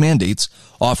mask mandates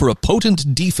offer a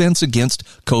potent defense against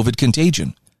COVID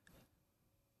contagion.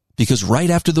 Because right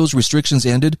after those restrictions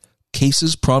ended,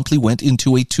 cases promptly went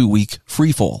into a 2-week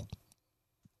freefall.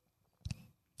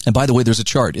 And by the way, there's a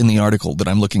chart in the article that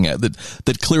I'm looking at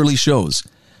that clearly shows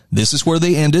this is where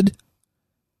they ended,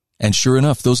 and sure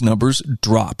enough, those numbers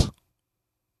drop.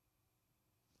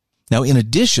 Now, in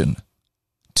addition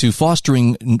to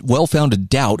fostering well-founded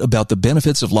doubt about the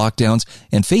benefits of lockdowns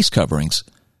and face coverings,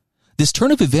 This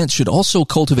turn of events should also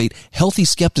cultivate healthy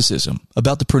skepticism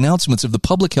about the pronouncements of the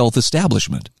public health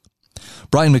establishment.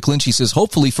 Brian McClinchy says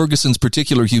hopefully Ferguson's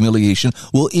particular humiliation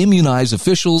will immunize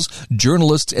officials,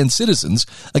 journalists, and citizens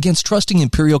against trusting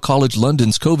Imperial College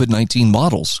London's COVID-19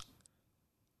 models.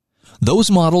 Those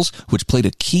models, which played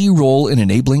a key role in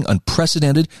enabling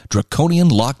unprecedented, draconian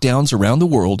lockdowns around the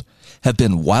world, have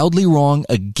been wildly wrong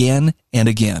again and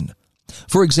again.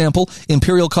 For example,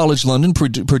 Imperial College London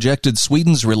projected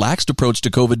Sweden's relaxed approach to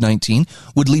COVID-19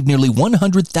 would leave nearly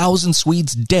 100,000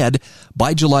 Swedes dead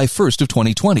by July 1st of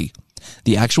 2020.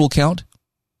 The actual count?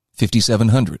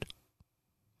 5,700.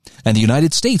 And the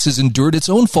United States has endured its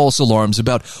own false alarms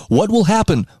about what will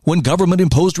happen when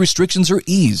government-imposed restrictions are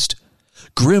eased.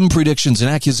 Grim predictions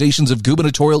and accusations of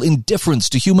gubernatorial indifference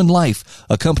to human life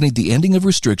accompanied the ending of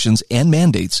restrictions and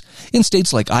mandates in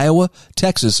states like Iowa,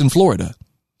 Texas, and Florida.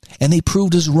 And they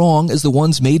proved as wrong as the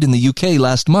ones made in the UK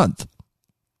last month.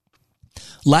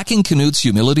 Lacking Knuth's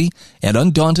humility and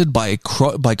undaunted by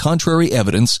contrary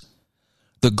evidence,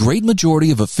 the great majority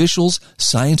of officials,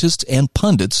 scientists, and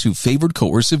pundits who favored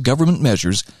coercive government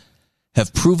measures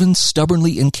have proven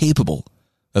stubbornly incapable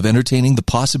of entertaining the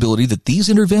possibility that these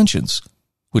interventions,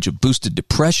 which have boosted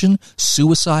depression,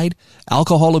 suicide,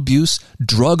 alcohol abuse,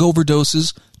 drug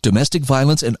overdoses, domestic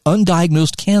violence, and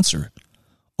undiagnosed cancer,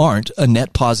 aren't a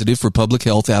net positive for public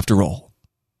health after all.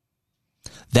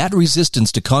 That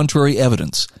resistance to contrary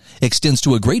evidence extends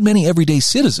to a great many everyday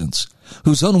citizens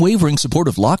whose unwavering support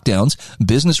of lockdowns,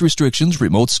 business restrictions,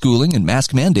 remote schooling, and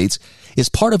mask mandates is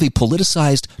part of a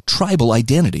politicized tribal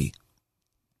identity.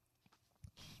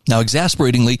 Now,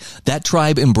 exasperatingly, that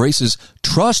tribe embraces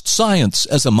trust science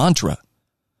as a mantra,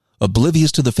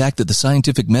 oblivious to the fact that the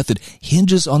scientific method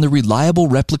hinges on the reliable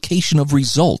replication of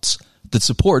results that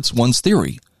supports one's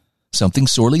theory, something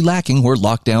sorely lacking where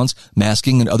lockdowns,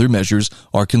 masking, and other measures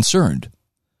are concerned.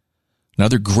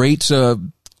 Another great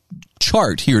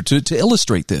chart here to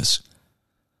illustrate this.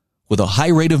 With a high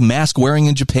rate of mask wearing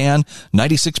in Japan,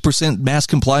 96% mask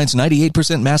compliance,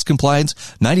 98% mask compliance,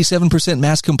 97%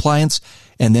 mask compliance,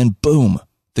 and then boom,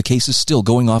 the case is still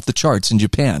going off the charts in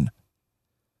Japan.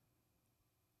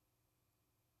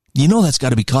 You know that's got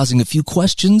to be causing a few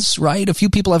questions, right? A few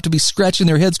people have to be scratching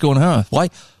their heads going,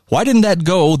 why didn't that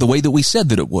go the way that we said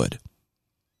that it would?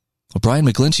 Well, Brian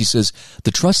McClinchy says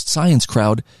the trust science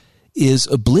crowd is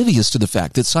oblivious to the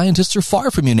fact that scientists are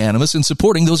far from unanimous in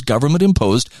supporting those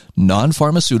government-imposed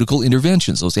non-pharmaceutical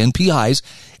interventions, those NPIs,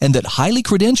 and that highly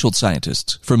credentialed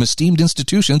scientists from esteemed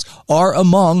institutions are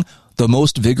among the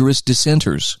most vigorous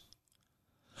dissenters.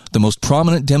 The most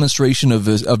prominent demonstration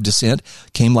of dissent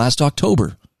came last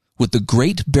October with the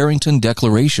Great Barrington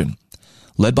Declaration,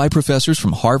 led by professors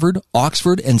from Harvard,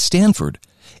 Oxford, and Stanford.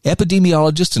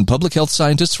 Epidemiologists and public health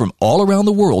scientists from all around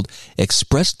the world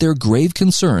expressed their grave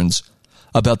concerns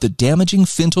about the damaging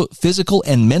physical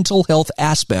and mental health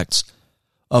aspects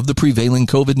of the prevailing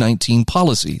COVID-19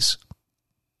 policies.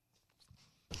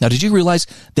 Now, did you realize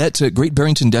that Great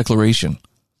Barrington Declaration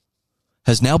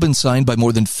has now been signed by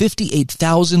more than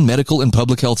 58,000 medical and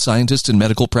public health scientists and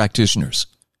medical practitioners?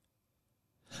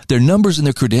 Their numbers and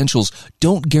their credentials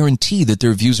don't guarantee that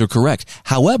their views are correct.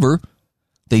 However,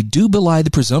 they do belie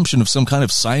the presumption of some kind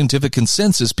of scientific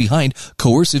consensus behind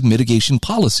coercive mitigation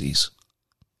policies.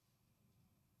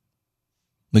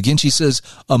 McGinty says,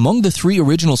 among the 3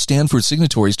 original Stanford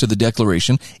signatories to the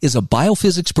declaration is a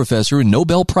biophysics professor and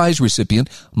Nobel Prize recipient,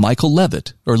 Michael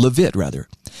Levitt.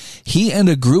 He and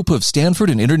a group of Stanford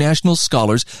and international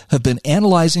scholars have been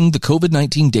analyzing the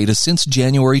COVID-19 data since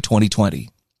January 2020.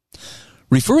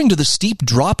 Referring to the steep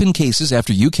drop in cases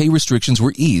after UK restrictions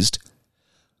were eased,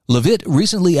 Levitt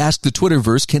recently asked the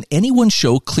Twitterverse, can anyone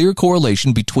show clear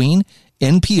correlation between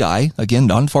NPI, again,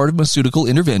 non-pharmaceutical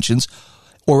interventions,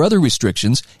 or other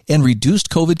restrictions, and reduced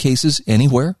COVID cases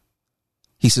anywhere?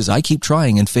 He says, I keep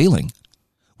trying and failing.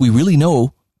 We really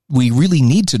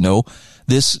need to know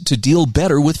this to deal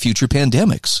better with future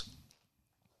pandemics.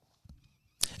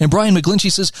 And Brian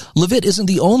McClinchy says, Levitt isn't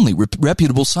the only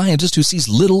reputable scientist who sees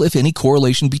little, if any,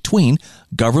 correlation between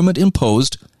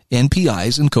government-imposed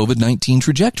NPIs and COVID-19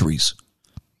 trajectories.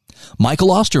 Michael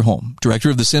Osterholm, director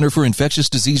of the Center for Infectious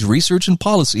Disease Research and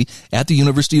Policy at the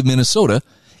University of Minnesota,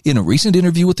 in a recent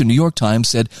interview with the New York Times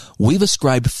said, we've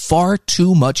ascribed far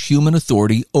too much human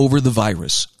authority over the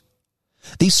virus.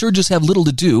 These surges have little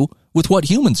to do with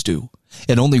what humans do,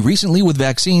 and only recently with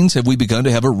vaccines have we begun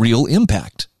to have a real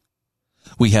impact.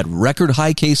 We had record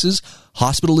high cases,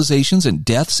 hospitalizations, and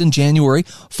deaths in January,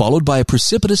 followed by a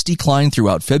precipitous decline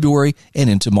throughout February and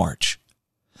into March.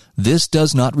 This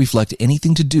does not reflect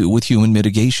anything to do with human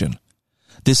mitigation.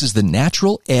 This is the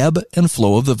natural ebb and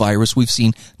flow of the virus we've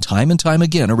seen time and time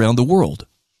again around the world.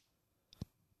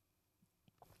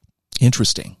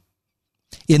 Interesting.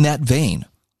 In that vein,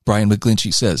 Brian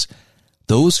McGlinchey says,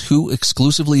 those who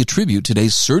exclusively attribute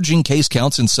today's surging case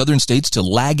counts in southern states to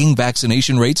lagging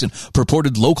vaccination rates and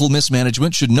purported local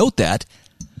mismanagement should note that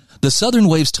the southern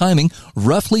wave's timing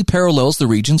roughly parallels the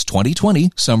region's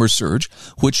 2020 summer surge,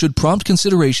 which should prompt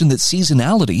consideration that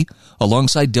seasonality,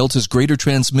 alongside Delta's greater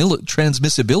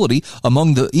transmissibility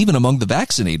among the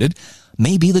vaccinated,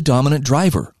 may be the dominant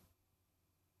driver.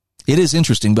 It is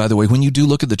interesting, by the way, when you do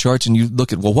look at the charts and you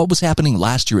look at, well, what was happening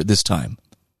last year at this time?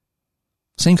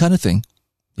 Same kind of thing.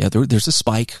 Yeah, there's a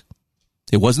spike.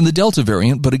 It wasn't the Delta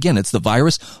variant, but again, it's the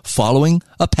virus following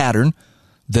a pattern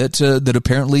that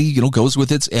apparently, goes with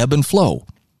its ebb and flow.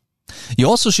 You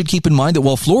also should keep in mind that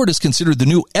while Florida is considered the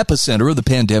new epicenter of the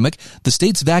pandemic, the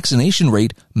state's vaccination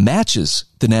rate matches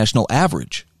the national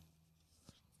average.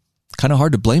 Kind of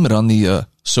hard to blame it on the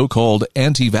so-called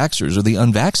anti-vaxxers or the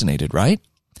unvaccinated, right?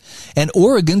 And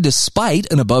Oregon,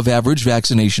 despite an above-average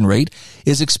vaccination rate,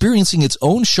 is experiencing its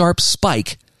own sharp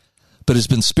spike, but has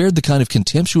been spared the kind of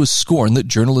contemptuous scorn that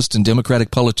journalists and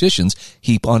Democratic politicians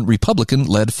heap on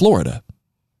Republican-led Florida.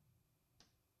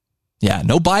 Yeah,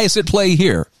 no bias at play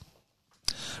here.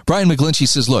 Brian McGlinchey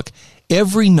says, look,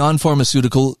 every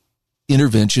non-pharmaceutical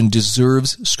intervention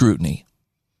deserves scrutiny.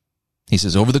 He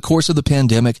says, over the course of the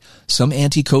pandemic, some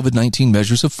anti-COVID-19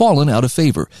 measures have fallen out of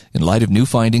favor in light of new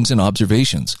findings and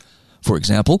observations. For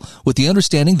example, with the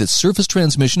understanding that surface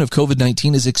transmission of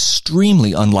COVID-19 is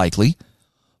extremely unlikely,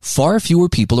 far fewer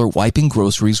people are wiping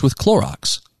groceries with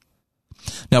Clorox.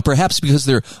 Now, perhaps because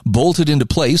they're bolted into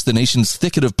place, the nation's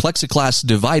thicket of plexiglass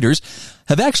dividers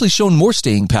have actually shown more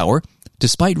staying power,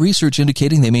 despite research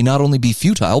indicating they may not only be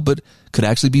futile, but could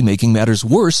actually be making matters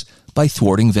worse by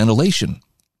thwarting ventilation.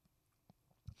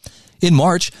 In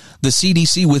March, the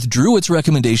CDC withdrew its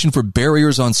recommendation for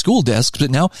barriers on school desks,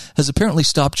 but now has apparently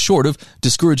stopped short of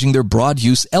discouraging their broad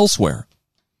use elsewhere.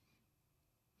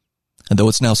 And though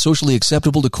it's now socially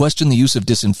acceptable to question the use of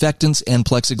disinfectants and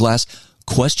plexiglass,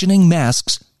 questioning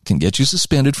masks can get you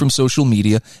suspended from social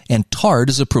media and tarred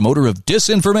as a promoter of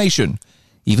disinformation,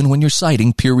 even when you're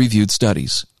citing peer-reviewed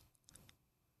studies.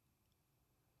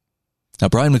 Now,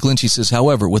 Brian McGlinchey says,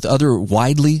 however, with other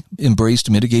widely embraced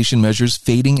mitigation measures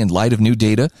fading in light of new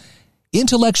data,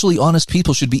 intellectually honest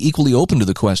people should be equally open to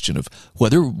the question of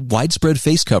whether widespread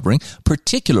face covering,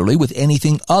 particularly with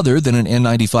anything other than an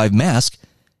N95 mask,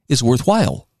 is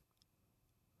worthwhile.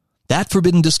 That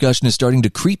forbidden discussion is starting to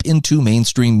creep into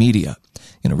mainstream media.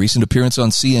 In a recent appearance on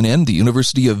CNN, the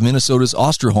University of Minnesota's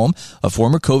Osterholm, a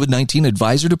former COVID-19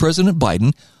 advisor to President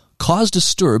Biden, caused a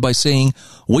stir by saying,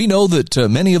 we know that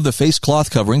many of the face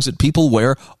cloth coverings that people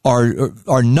wear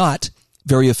are not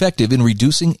very effective in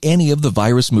reducing any of the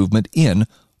virus movement in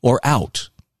or out.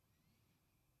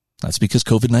 That's because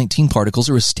COVID-19 particles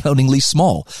are astoundingly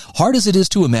small. Hard as it is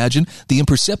to imagine, the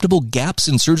imperceptible gaps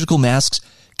in surgical masks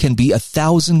can be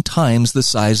 1,000 times the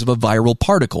size of a viral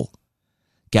particle.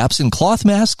 Gaps in cloth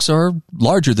masks are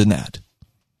larger than that.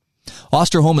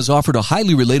 Osterholm has offered a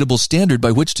highly relatable standard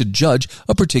by which to judge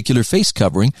a particular face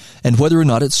covering and whether or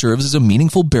not it serves as a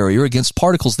meaningful barrier against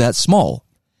particles that small.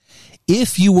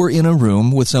 If you were in a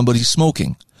room with somebody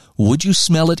smoking, would you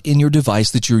smell it in your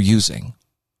device that you're using?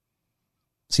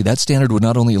 See, that standard would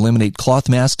not only eliminate cloth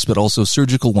masks, but also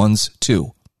surgical ones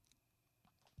too.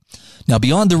 Now,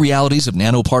 beyond the realities of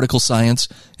nanoparticle science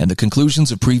and the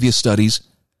conclusions of previous studies,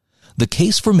 the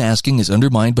case for masking is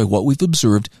undermined by what we've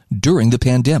observed during the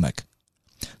pandemic.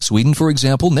 Sweden, for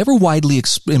example, never widely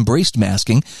embraced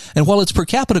masking, and while its per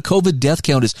capita COVID death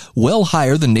count is well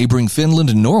higher than neighboring Finland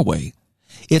and Norway,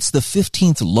 it's the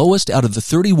 15th lowest out of the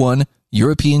 31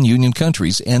 European Union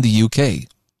countries and the UK.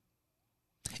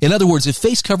 In other words, if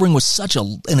face covering was such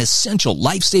an essential,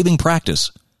 life-saving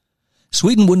practice,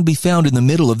 Sweden wouldn't be found in the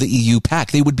middle of the EU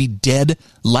pack. They would be dead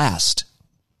last.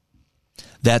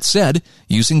 That said,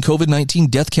 using COVID-19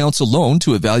 death counts alone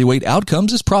to evaluate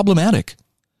outcomes is problematic.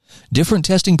 Different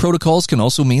testing protocols can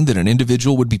also mean that an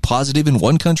individual would be positive in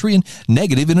one country and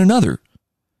negative in another.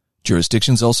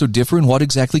 Jurisdictions also differ in what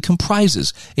exactly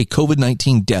comprises a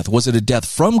COVID-19 death. Was it a death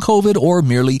from COVID or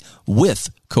merely with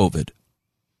COVID?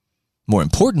 More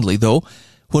importantly, though,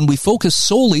 when we focus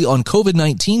solely on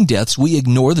COVID-19 deaths, we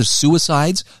ignore the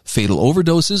suicides, fatal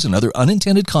overdoses, and other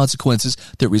unintended consequences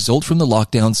that result from the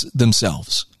lockdowns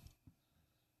themselves.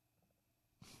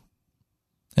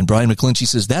 And Brian McGlinchey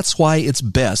says that's why it's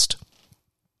best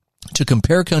to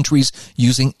compare countries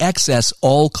using excess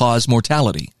all-cause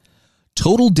mortality,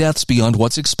 total deaths beyond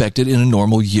what's expected in a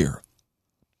normal year.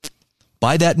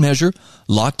 By that measure,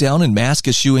 lockdown and mask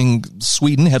eschewing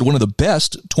Sweden had one of the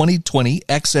best 2020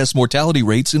 excess mortality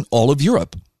rates in all of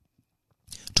Europe.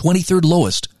 23rd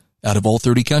lowest out of all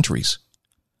 30 countries.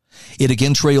 It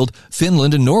again trailed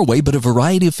Finland and Norway, but a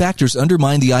variety of factors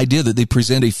undermine the idea that they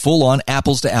present a full-on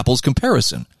apples-to-apples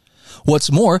comparison.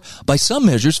 What's more, by some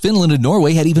measures, Finland and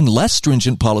Norway had even less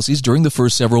stringent policies during the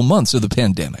first several months of the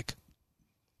pandemic.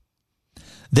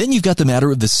 Then you've got the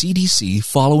matter of the CDC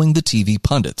following the TV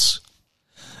pundits.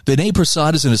 Vinay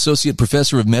Prasad is an associate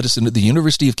professor of medicine at the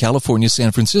University of California,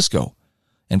 San Francisco,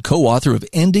 and co-author of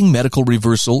Ending Medical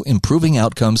Reversal, Improving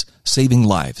Outcomes, Saving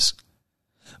Lives.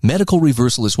 Medical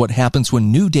reversal is what happens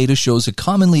when new data shows a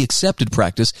commonly accepted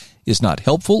practice is not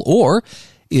helpful or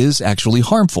is actually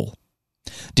harmful.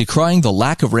 Decrying the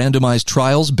lack of randomized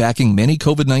trials backing many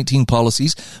COVID-19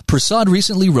 policies, Prasad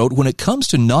recently wrote, when it comes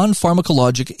to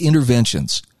non-pharmacologic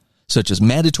interventions, such as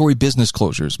mandatory business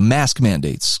closures, mask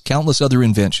mandates, countless other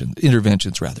interventions,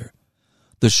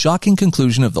 the shocking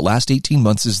conclusion of the last 18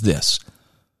 months is this: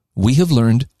 we have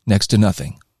learned next to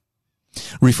nothing.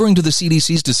 Referring to the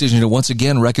CDC's decision to once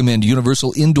again recommend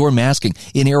universal indoor masking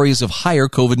in areas of higher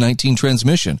COVID-19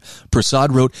 transmission,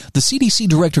 Prasad wrote, the CDC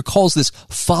director calls this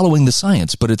following the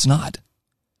science, but it's not.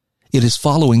 It is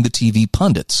following the TV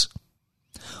pundits.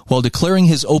 While declaring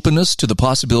his openness to the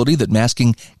possibility that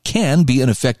masking can be an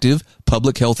effective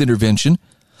public health intervention,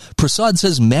 Prasad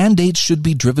says mandates should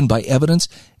be driven by evidence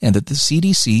and that the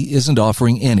CDC isn't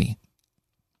offering any.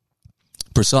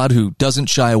 Prasad, who doesn't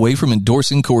shy away from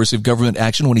endorsing coercive government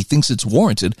action when he thinks it's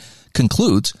warranted,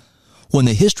 concludes, when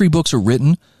the history books are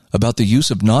written about the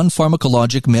use of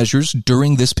non-pharmacologic measures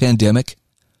during this pandemic,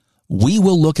 we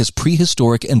will look as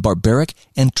prehistoric and barbaric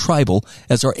and tribal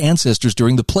as our ancestors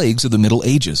during the plagues of the Middle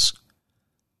Ages.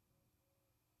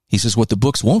 He says what the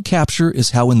books won't capture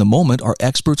is how in the moment our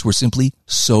experts were simply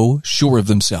so sure of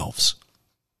themselves.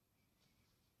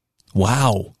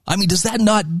 Wow. I mean, does that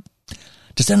not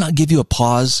give you a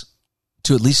pause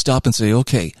to at least stop and say,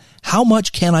 okay, how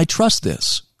much can I trust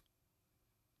this?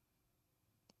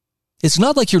 It's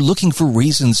not like you're looking for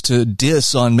reasons to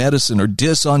diss on medicine or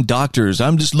diss on doctors.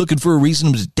 I'm just looking for a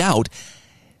reason to doubt.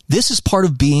 This is part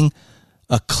of being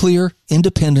a clear,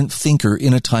 independent thinker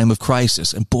in a time of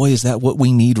crisis. And boy, is that what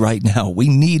we need right now. We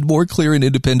need more clear and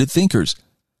independent thinkers.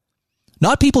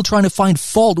 Not people trying to find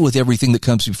fault with everything that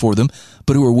comes before them,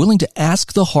 but who are willing to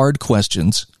ask the hard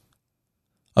questions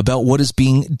about what is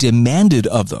being demanded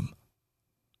of them.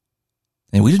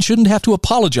 And we shouldn't have to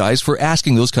apologize for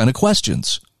asking those kind of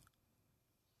questions.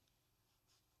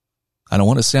 I don't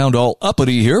want to sound all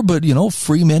uppity here, but,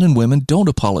 free men and women don't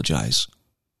apologize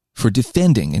for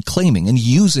defending and claiming and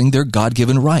using their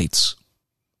God-given rights.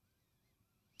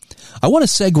 I want to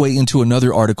segue into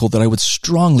another article that I would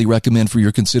strongly recommend for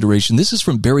your consideration. This is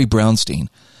from Barry Brownstein,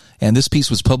 and this piece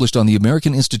was published on the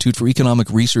American Institute for Economic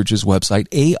Research's website,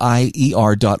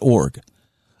 AIER.org.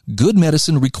 Good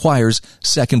medicine requires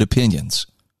second opinions.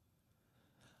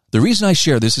 The reason I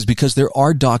share this is because there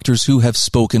are doctors who have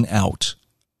spoken out.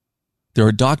 There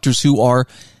are doctors who are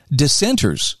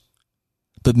dissenters,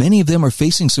 but many of them are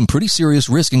facing some pretty serious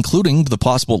risk, including the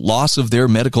possible loss of their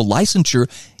medical licensure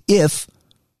if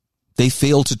they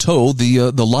fail to toe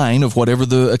the line of whatever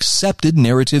the accepted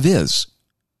narrative is.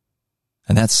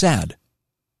 And that's sad,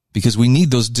 because we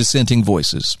need those dissenting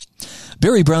voices.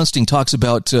 Barry Brownstein talks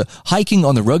about hiking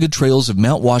on the rugged trails of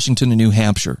Mount Washington in New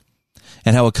Hampshire,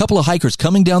 and how a couple of hikers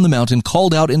coming down the mountain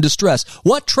called out in distress,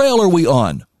 "What trail are we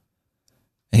on?"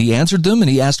 And he answered them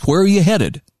and he asked, "Where are you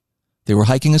headed?" They were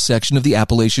hiking a section of the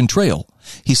Appalachian Trail.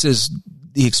 He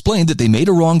explained that they made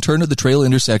a wrong turn at the trail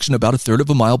intersection about a third of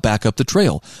a mile back up the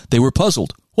trail. They were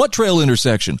puzzled. What trail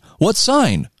intersection? What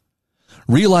sign?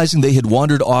 Realizing they had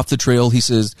wandered off the trail, he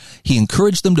says he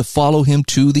encouraged them to follow him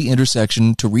to the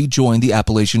intersection to rejoin the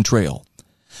Appalachian Trail.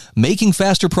 Making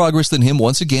faster progress than him,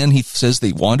 once again, he says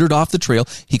they wandered off the trail.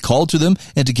 He called to them,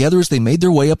 and together as they made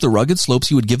their way up the rugged slopes,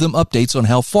 he would give them updates on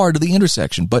how far to the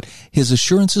intersection. But his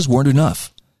assurances weren't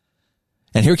enough.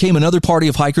 And here came another party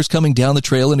of hikers coming down the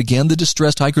trail, and again the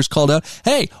distressed hikers called out,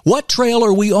 "Hey, what trail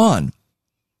are we on?"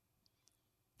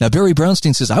 Now, Barry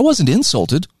Brownstein says, I wasn't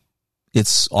insulted.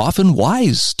 It's often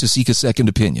wise to seek a second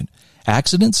opinion.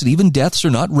 Accidents and even deaths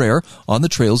are not rare on the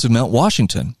trails of Mount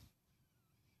Washington.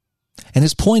 And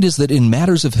his point is that in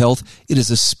matters of health, it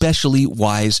is especially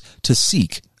wise to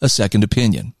seek a second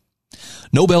opinion.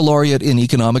 Nobel laureate in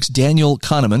economics Daniel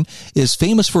Kahneman is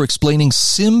famous for explaining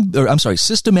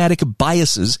systematic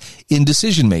biases in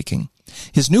decision-making.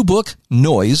 His new book,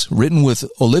 Noise, written with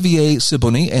Olivier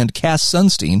Sibony and Cass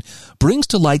Sunstein, brings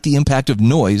to light the impact of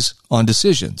noise on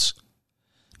decisions.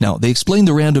 Now, they explain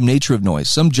the random nature of noise.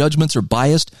 Some judgments are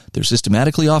biased, they're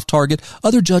systematically off target.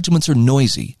 Other judgments are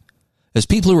noisy. As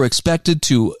people who are expected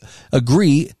to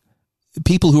agree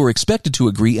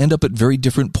end up at very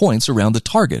different points around the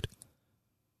target.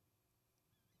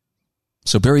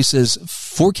 So Barry says,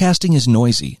 forecasting is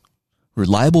noisy.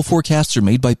 Reliable forecasts are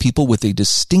made by people with a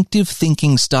distinctive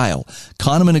thinking style.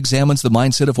 Kahneman examines the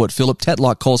mindset of what Philip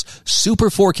Tetlock calls super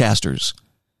forecasters.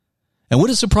 And would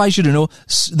it surprise you to know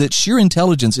that sheer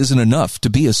intelligence isn't enough to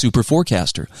be a super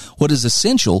forecaster? What is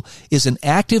essential is an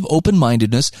active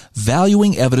open-mindedness,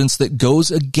 valuing evidence that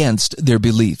goes against their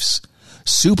beliefs.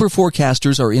 Super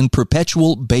forecasters are in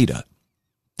perpetual beta.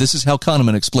 This is how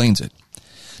Kahneman explains it.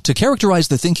 To characterize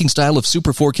the thinking style of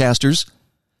super forecasters,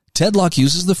 Tetlock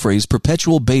uses the phrase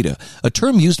perpetual beta, a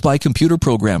term used by computer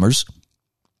programmers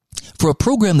for a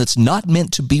program that's not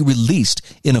meant to be released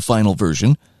in a final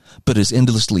version, but is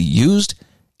endlessly used,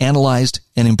 analyzed,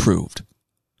 and improved.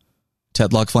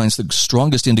 Tetlock finds the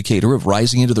strongest indicator of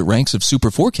rising into the ranks of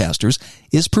super forecasters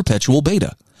is perpetual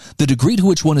beta, the degree to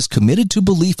which one is committed to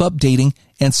belief updating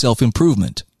and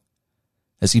self-improvement.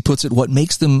 As he puts it, what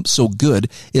makes them so good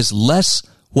is less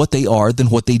what they are than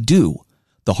what they do.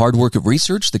 The hard work of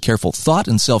research, the careful thought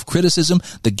and self-criticism,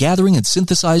 the gathering and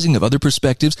synthesizing of other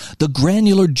perspectives, the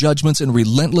granular judgments and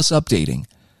relentless updating.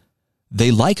 They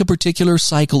like a particular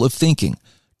cycle of thinking.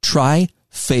 Try,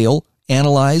 fail,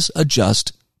 analyze,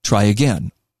 adjust, try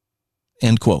again.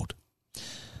 End quote.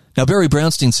 Now, Barry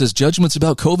Brownstein says judgments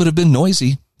about COVID have been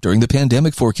noisy. During the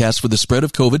pandemic forecast for the spread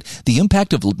of COVID, the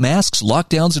impact of masks,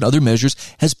 lockdowns, and other measures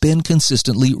has been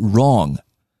consistently wrong.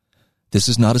 This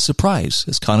is not a surprise.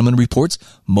 As Kahneman reports,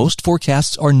 most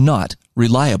forecasts are not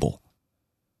reliable.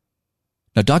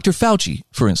 Now, Dr. Fauci,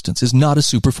 for instance, is not a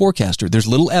super forecaster. There's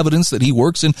little evidence that he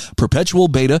works in perpetual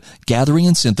beta, gathering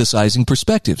and synthesizing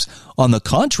perspectives. On the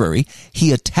contrary,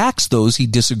 he attacks those he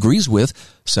disagrees with,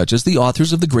 such as the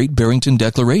authors of the Great Barrington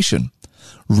Declaration.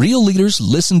 Real leaders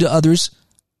listen to others.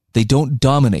 They don't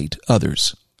dominate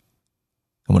others.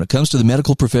 And when it comes to the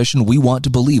medical profession, we want to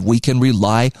believe we can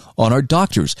rely on our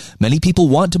doctors. Many people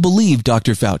want to believe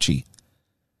Dr. Fauci.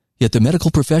 Yet the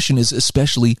medical profession is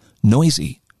especially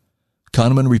noisy.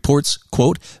 Kahneman reports,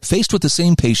 quote, faced with the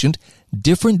same patient,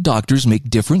 different doctors make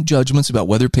different judgments about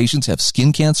whether patients have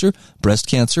skin cancer, breast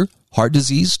cancer, heart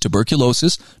disease,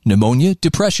 tuberculosis, pneumonia,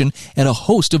 depression, and a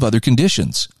host of other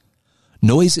conditions.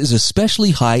 Noise is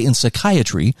especially high in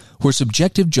psychiatry, where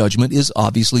subjective judgment is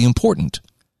obviously important.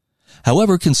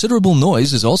 However, considerable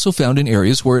noise is also found in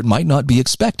areas where it might not be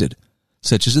expected,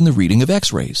 such as in the reading of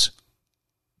X-rays.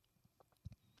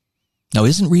 Now,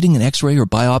 isn't reading an X-ray or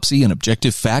biopsy an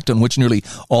objective fact on which nearly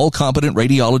all competent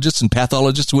radiologists and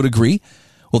pathologists would agree?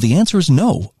 Well, the answer is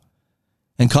no.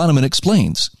 And Kahneman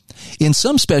explains. In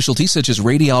some specialties, such as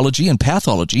radiology and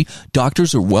pathology,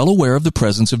 doctors are well aware of the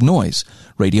presence of noise.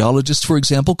 Radiologists, for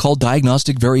example, call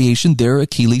diagnostic variation their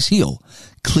Achilles heel.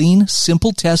 Clean,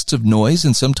 simple tests of noise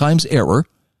and sometimes error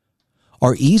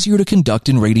are easier to conduct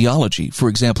in radiology. For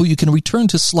example, you can return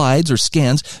to slides or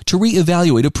scans to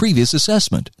reevaluate a previous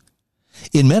assessment.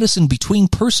 In medicine,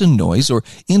 between-person noise or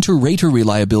inter-rater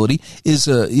reliability is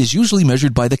usually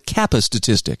measured by the kappa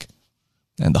statistic.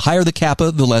 And the higher the kappa,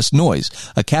 the less noise.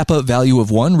 A kappa value of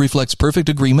 1 reflects perfect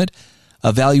agreement.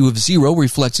 A value of 0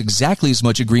 reflects exactly as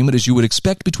much agreement as you would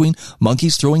expect between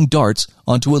monkeys throwing darts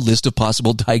onto a list of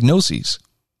possible diagnoses.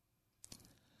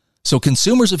 So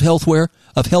consumers of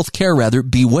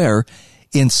healthcare, beware.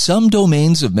 In some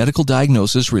domains of medical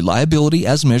diagnosis, reliability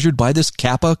as measured by this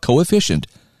kappa coefficient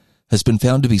has been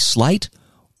found to be slight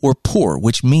or poor,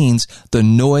 which means the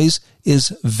noise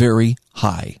is very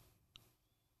high.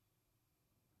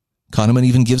 Kahneman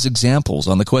even gives examples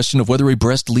on the question of whether a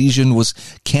breast lesion was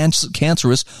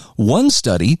cancerous. One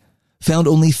study found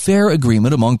only fair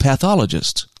agreement among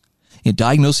pathologists. In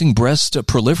diagnosing breast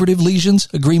proliferative lesions,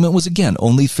 agreement was again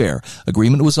only fair.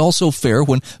 Agreement was also fair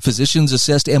when physicians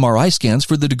assessed MRI scans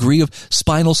for the degree of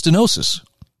spinal stenosis.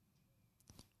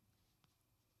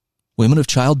 Women of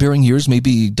childbearing years may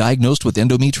be diagnosed with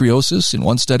endometriosis. In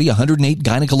one study, 108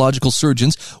 gynecological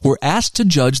surgeons were asked to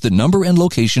judge the number and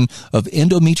location of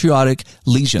endometriotic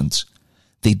lesions.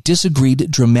 They disagreed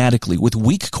dramatically, with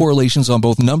weak correlations on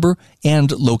both number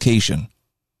and location.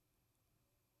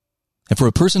 And for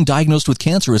a person diagnosed with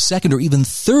cancer, a second or even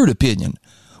third opinion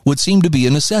would seem to be a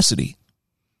necessity.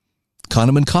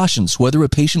 Kahneman cautions whether a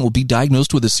patient will be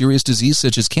diagnosed with a serious disease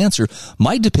such as cancer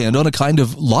might depend on a kind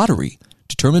of lottery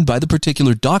determined by the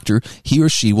particular doctor he or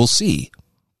she will see.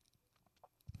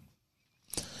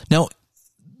 Now,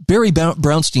 Barry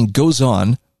Brownstein goes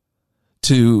on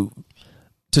to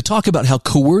talk about how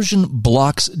coercion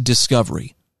blocks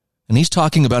discovery. And he's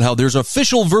talking about how there's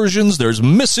official versions, there's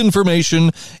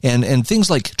misinformation, and things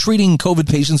like treating COVID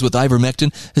patients with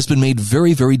ivermectin has been made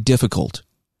very, very difficult.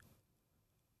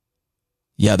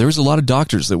 Yeah, there's a lot of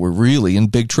doctors that were really in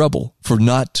big trouble for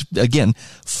not, again,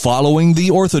 following the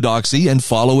orthodoxy and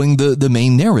following the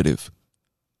main narrative.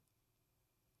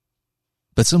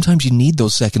 But sometimes you need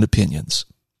those second opinions.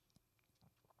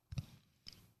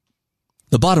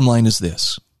 The bottom line is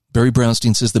this. Barry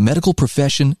Brownstein says the medical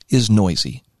profession is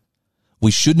noisy. We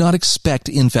should not expect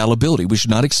infallibility. We should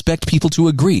not expect people to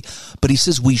agree. But he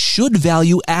says we should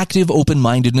value active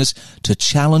open-mindedness to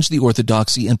challenge the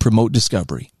orthodoxy and promote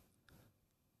discovery.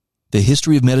 The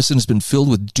history of medicine has been filled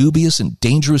with dubious and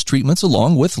dangerous treatments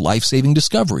along with life-saving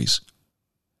discoveries.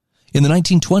 In the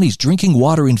 1920s, drinking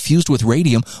water infused with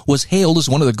radium was hailed as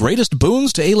one of the greatest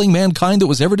boons to ailing mankind that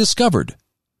was ever discovered.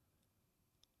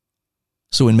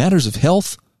 So in matters of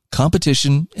health,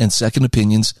 competition and second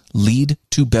opinions lead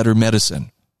to better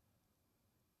medicine.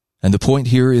 And the point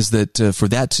here is that for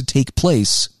that to take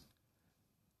place,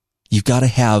 you've got to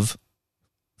have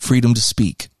freedom to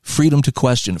speak, freedom to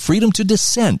question, freedom to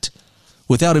dissent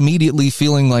without immediately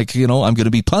feeling like, I'm going to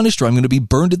be punished or I'm going to be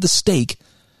burned at the stake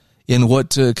in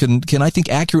what can I think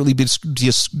accurately be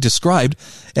described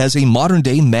as a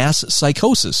modern-day mass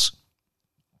psychosis.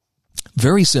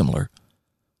 Very similar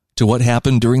to what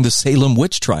happened during the Salem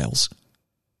witch trials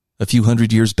a few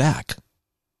hundred years back.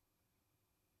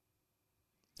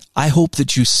 I hope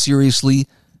that you seriously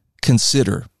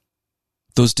consider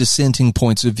those dissenting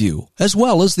points of view, as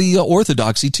well as the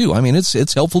orthodoxy too. I mean,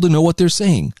 it's helpful to know what they're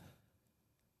saying.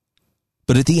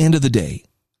 But at the end of the day,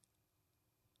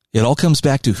 it all comes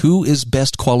back to who is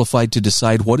best qualified to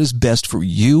decide what is best for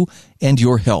you and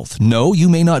your health. No, you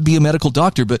may not be a medical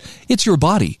doctor, but it's your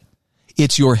body.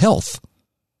 It's your health.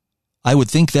 I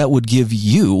would think that would give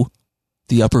you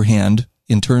the upper hand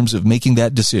in terms of making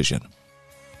that decision.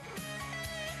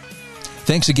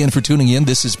 Thanks again for tuning in.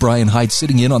 This is Brian Hyde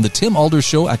sitting in on the Tim Alders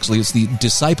Show. Actually, it's the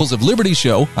Disciples of Liberty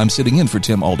Show. I'm sitting in for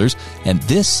Tim Alders, and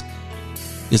this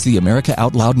is the America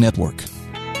Out Loud Network.